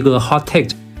说一个 hot take。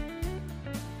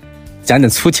讲点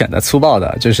粗浅的、粗暴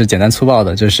的，就是简单粗暴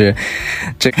的，就是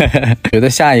这个，觉得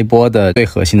下一波的最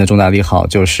核心的重大利好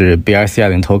就是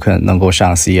BRC-20 token 能够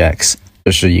上 CEX。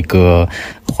这是一个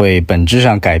会本质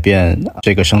上改变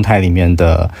这个生态里面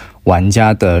的玩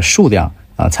家的数量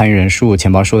参与人数、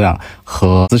钱包数量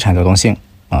和资产流动性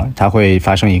它会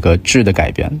发生一个质的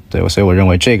改变。对，所以我认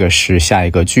为这个是下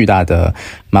一个巨大的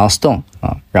milestone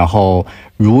然后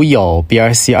如有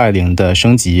BRC-20 的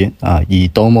升级以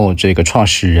Domo 这个创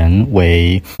始人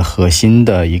为核心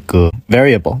的一个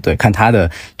variable， 对，看他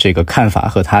的这个看法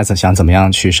和他想怎么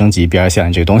样去升级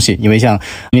BRC-20 这个东西。因为像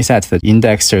Unisat 的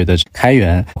Indexer 的开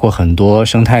源或很多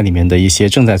生态里面的一些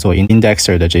正在做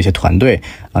Indexer 的这些团队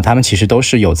他们其实都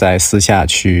是有在私下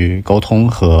去沟通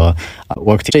和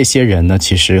work。这些人呢，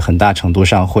其实很大程度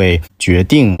上会决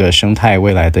定这个生态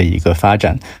未来的一个发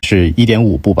展，是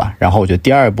 1.5 步吧。然后我觉得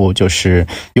第二步就是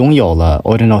拥有了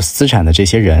Ordinal 资产的这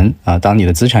些人当你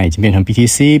的资产已经变成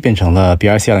BTC， 变成了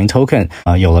BRC-20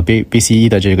 token有了 BCE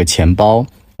的这个钱包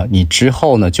你之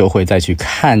后呢就会再去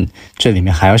看这里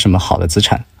面还有什么好的资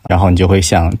产，然后你就会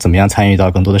想怎么样参与到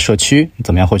更多的社区，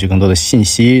怎么样获取更多的信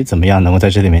息，怎么样能够在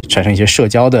这里面产生一些社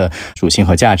交的属性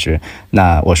和价值。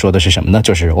那我说的是什么呢？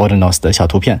就是 Ordinals 的小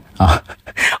图片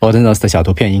Ordinals 的小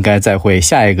图片应该在会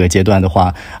下一个阶段的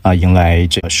话迎来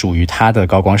这个属于它的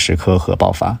高光时刻和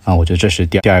爆发我觉得这是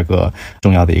第二个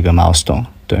重要的一个 milestone。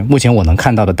对，目前我能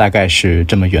看到的大概是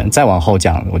这么远，再往后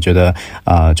讲我觉得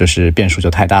就是变数就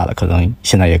太大了，可能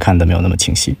现在也看得没有那么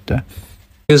清晰。对，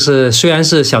就是虽然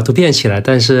是小图片起来，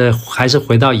但是还是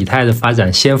回到以太的发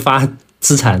展，先发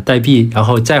资产代币，然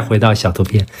后再回到小图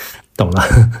片，懂了。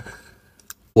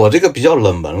我这个比较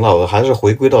冷门了，我还是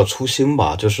回归到初心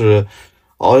吧，就是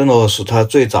Ordinals 它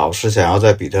最早是想要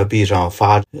在比特币上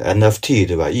发 NFT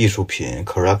对吧，艺术品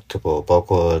collectible， 包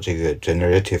括这个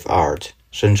generative art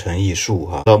生成艺术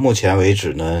到目前为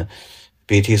止呢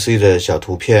BTC 的小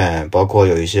图片，包括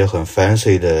有一些很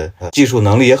fancy 的技术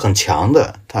能力也很强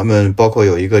的，他们包括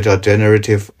有一个叫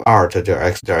generative art 叫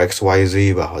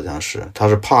XYZ 吧，好像是，它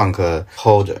是 Punk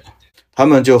holder， 他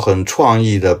们就很创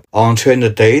意的 on-chain 的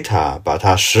data 把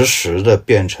它实时的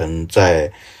变成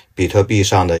在比特币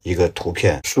上的一个图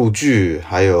片数据，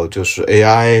还有就是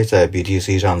AI 在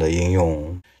BTC 上的应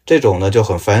用，这种呢就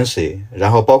很 fancy。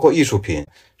 然后包括艺术品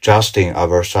Justin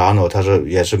Aversano 他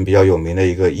也是比较有名的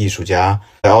一个艺术家，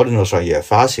在 Ordinal 上也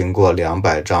发行过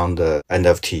200张的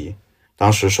NFT，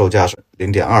 当时售价是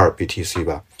 0.2 BTC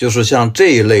吧。就是像这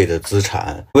一类的资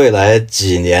产未来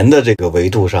几年的这个维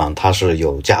度上它是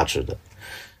有价值的。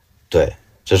对，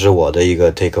这是我的一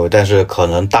个 takeaway， 但是可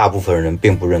能大部分人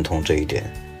并不认同这一点。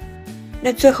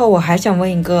那最后我还想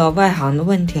问一个外行的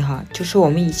问题就是我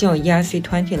们已经有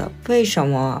ERC20 了，为什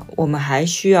么我们还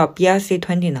需要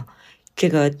BRC20 呢？这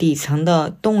个底层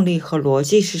的动力和逻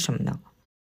辑是什么呢？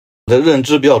我的认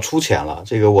知比较粗浅了，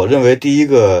这个我认为第一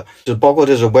个就包括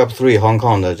这是 Web3 Hong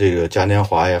Kong 的这个嘉年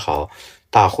华也好，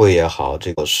大会也好，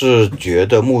这个是觉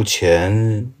得目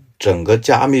前整个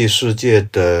加密世界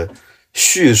的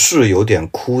叙事有点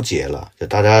枯竭了，就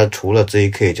大家除了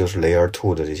ZK 就是 Layer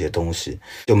 2的这些东西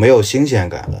就没有新鲜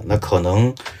感了。那可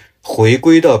能回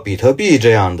归到比特币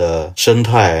这样的生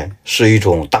态是一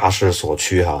种大势所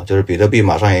趋就是比特币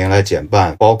马上也迎来减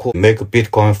半，包括 Make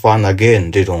Bitcoin Fun Again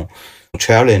这种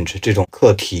challenge 这种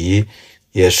课题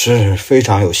也是非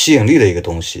常有吸引力的一个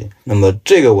东西。那么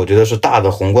这个我觉得是大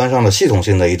的宏观上的系统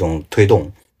性的一种推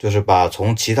动，就是把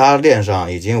从其他链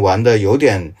上已经玩的有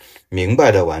点明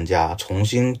白的玩家重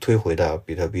新推回到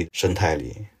比特币生态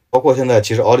里。包括现在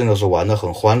其实 Ordinals 玩得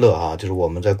很欢乐就是我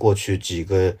们在过去几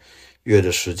个月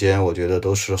的时间，我觉得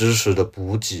都是知识的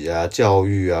补给教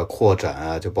育扩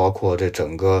展就包括这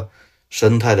整个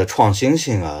生态的创新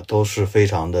性都是非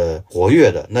常的活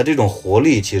跃的。那这种活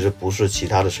力其实不是其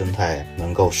他的生态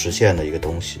能够实现的一个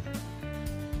东西。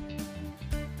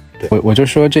我就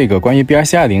说这个关于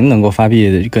BRC-20能够发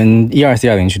币跟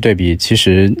12C-20去对比，其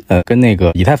实跟那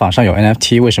个以太坊上有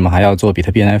NFT 为什么还要做比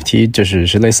特币 NFT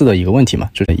是类似的一个问题嘛，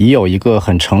就是已有一个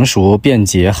很成熟、便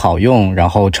捷、好用然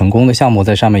后成功的项目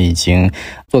在上面已经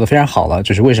做得非常好了，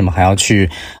就是为什么还要去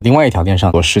另外一条链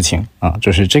上做事情啊？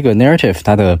就是这个 narrative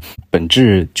它的本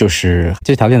质就是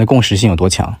这条链的共识性有多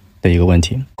强的一个问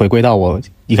题。回归到我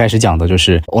一开始讲的，就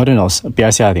是 Ordinals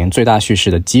BRC-20最大叙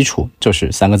事的基础就是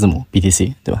3个字母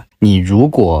BTC， 对吧？你如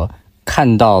果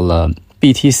看到了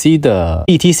BTC 的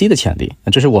潜力，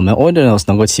就是我们 Ordinals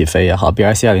能够起飞也好，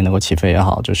 BRC-20能够起飞也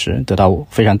好，就是得到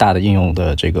非常大的应用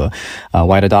的这个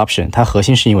wide adoption， 它核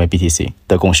心是因为 BTC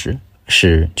的共识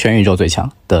是全宇宙最强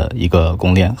的一个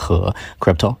公链和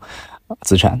crypto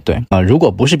资产。对如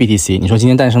果不是 BTC， 你说今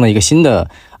天诞生了一个新的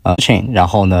chain， 然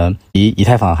后呢比以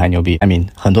太坊还牛逼， I mean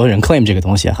很多人 claim 这个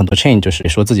东西，很多 chain 就是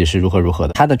说自己是如何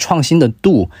的，它的创新的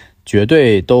度绝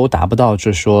对都达不到，就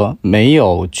是说没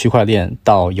有区块链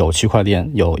到有区块链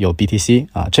有 BTC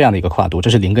这样的一个跨度，这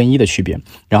是0跟1的区别。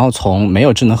然后从没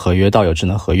有智能合约到有智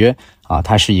能合约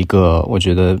它是一个，我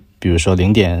觉得比如说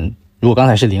如果刚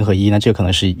才是0和1，那这可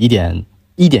能是1.1，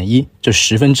就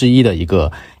1/10的一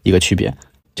个区别。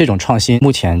这种创新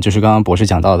目前就是刚刚博士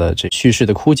讲到的这叙事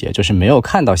的枯竭，就是没有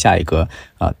看到下一个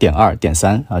点2点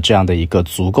3这样的一个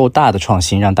足够大的创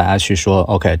新，让大家去说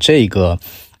OK 这个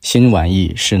新玩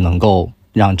意是能够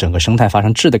让整个生态发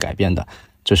生质的改变的。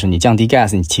就是你降低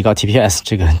gas 你提高 TPS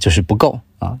这个就是不够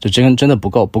就真的不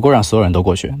够让所有人都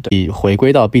过去。你回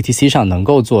归到 BTC 上能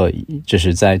够做就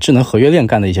是在智能合约链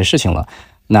干的一些事情了，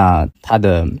那它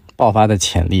的爆发的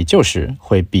潜力就是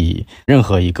会比任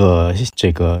何一个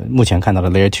这个目前看到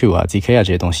的 Layer 2 ZK 这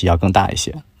些东西要更大一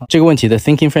些。这个问题的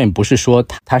thinking frame 不是说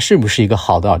它是不是一个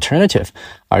好的 alternative，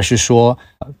 而是说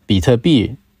比特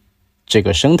币这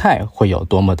个生态会有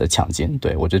多么的强劲。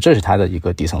对，我觉得这是它的一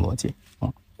个底层逻辑。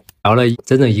聊了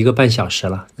真的1个半小时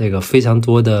了，这个非常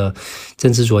多的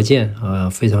真知灼见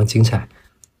非常精彩。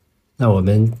那我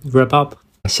们 wrap up，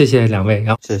 谢谢2位。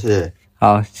谢谢。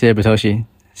好，谢谢 Batoshi，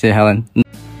 谢谢 Helen。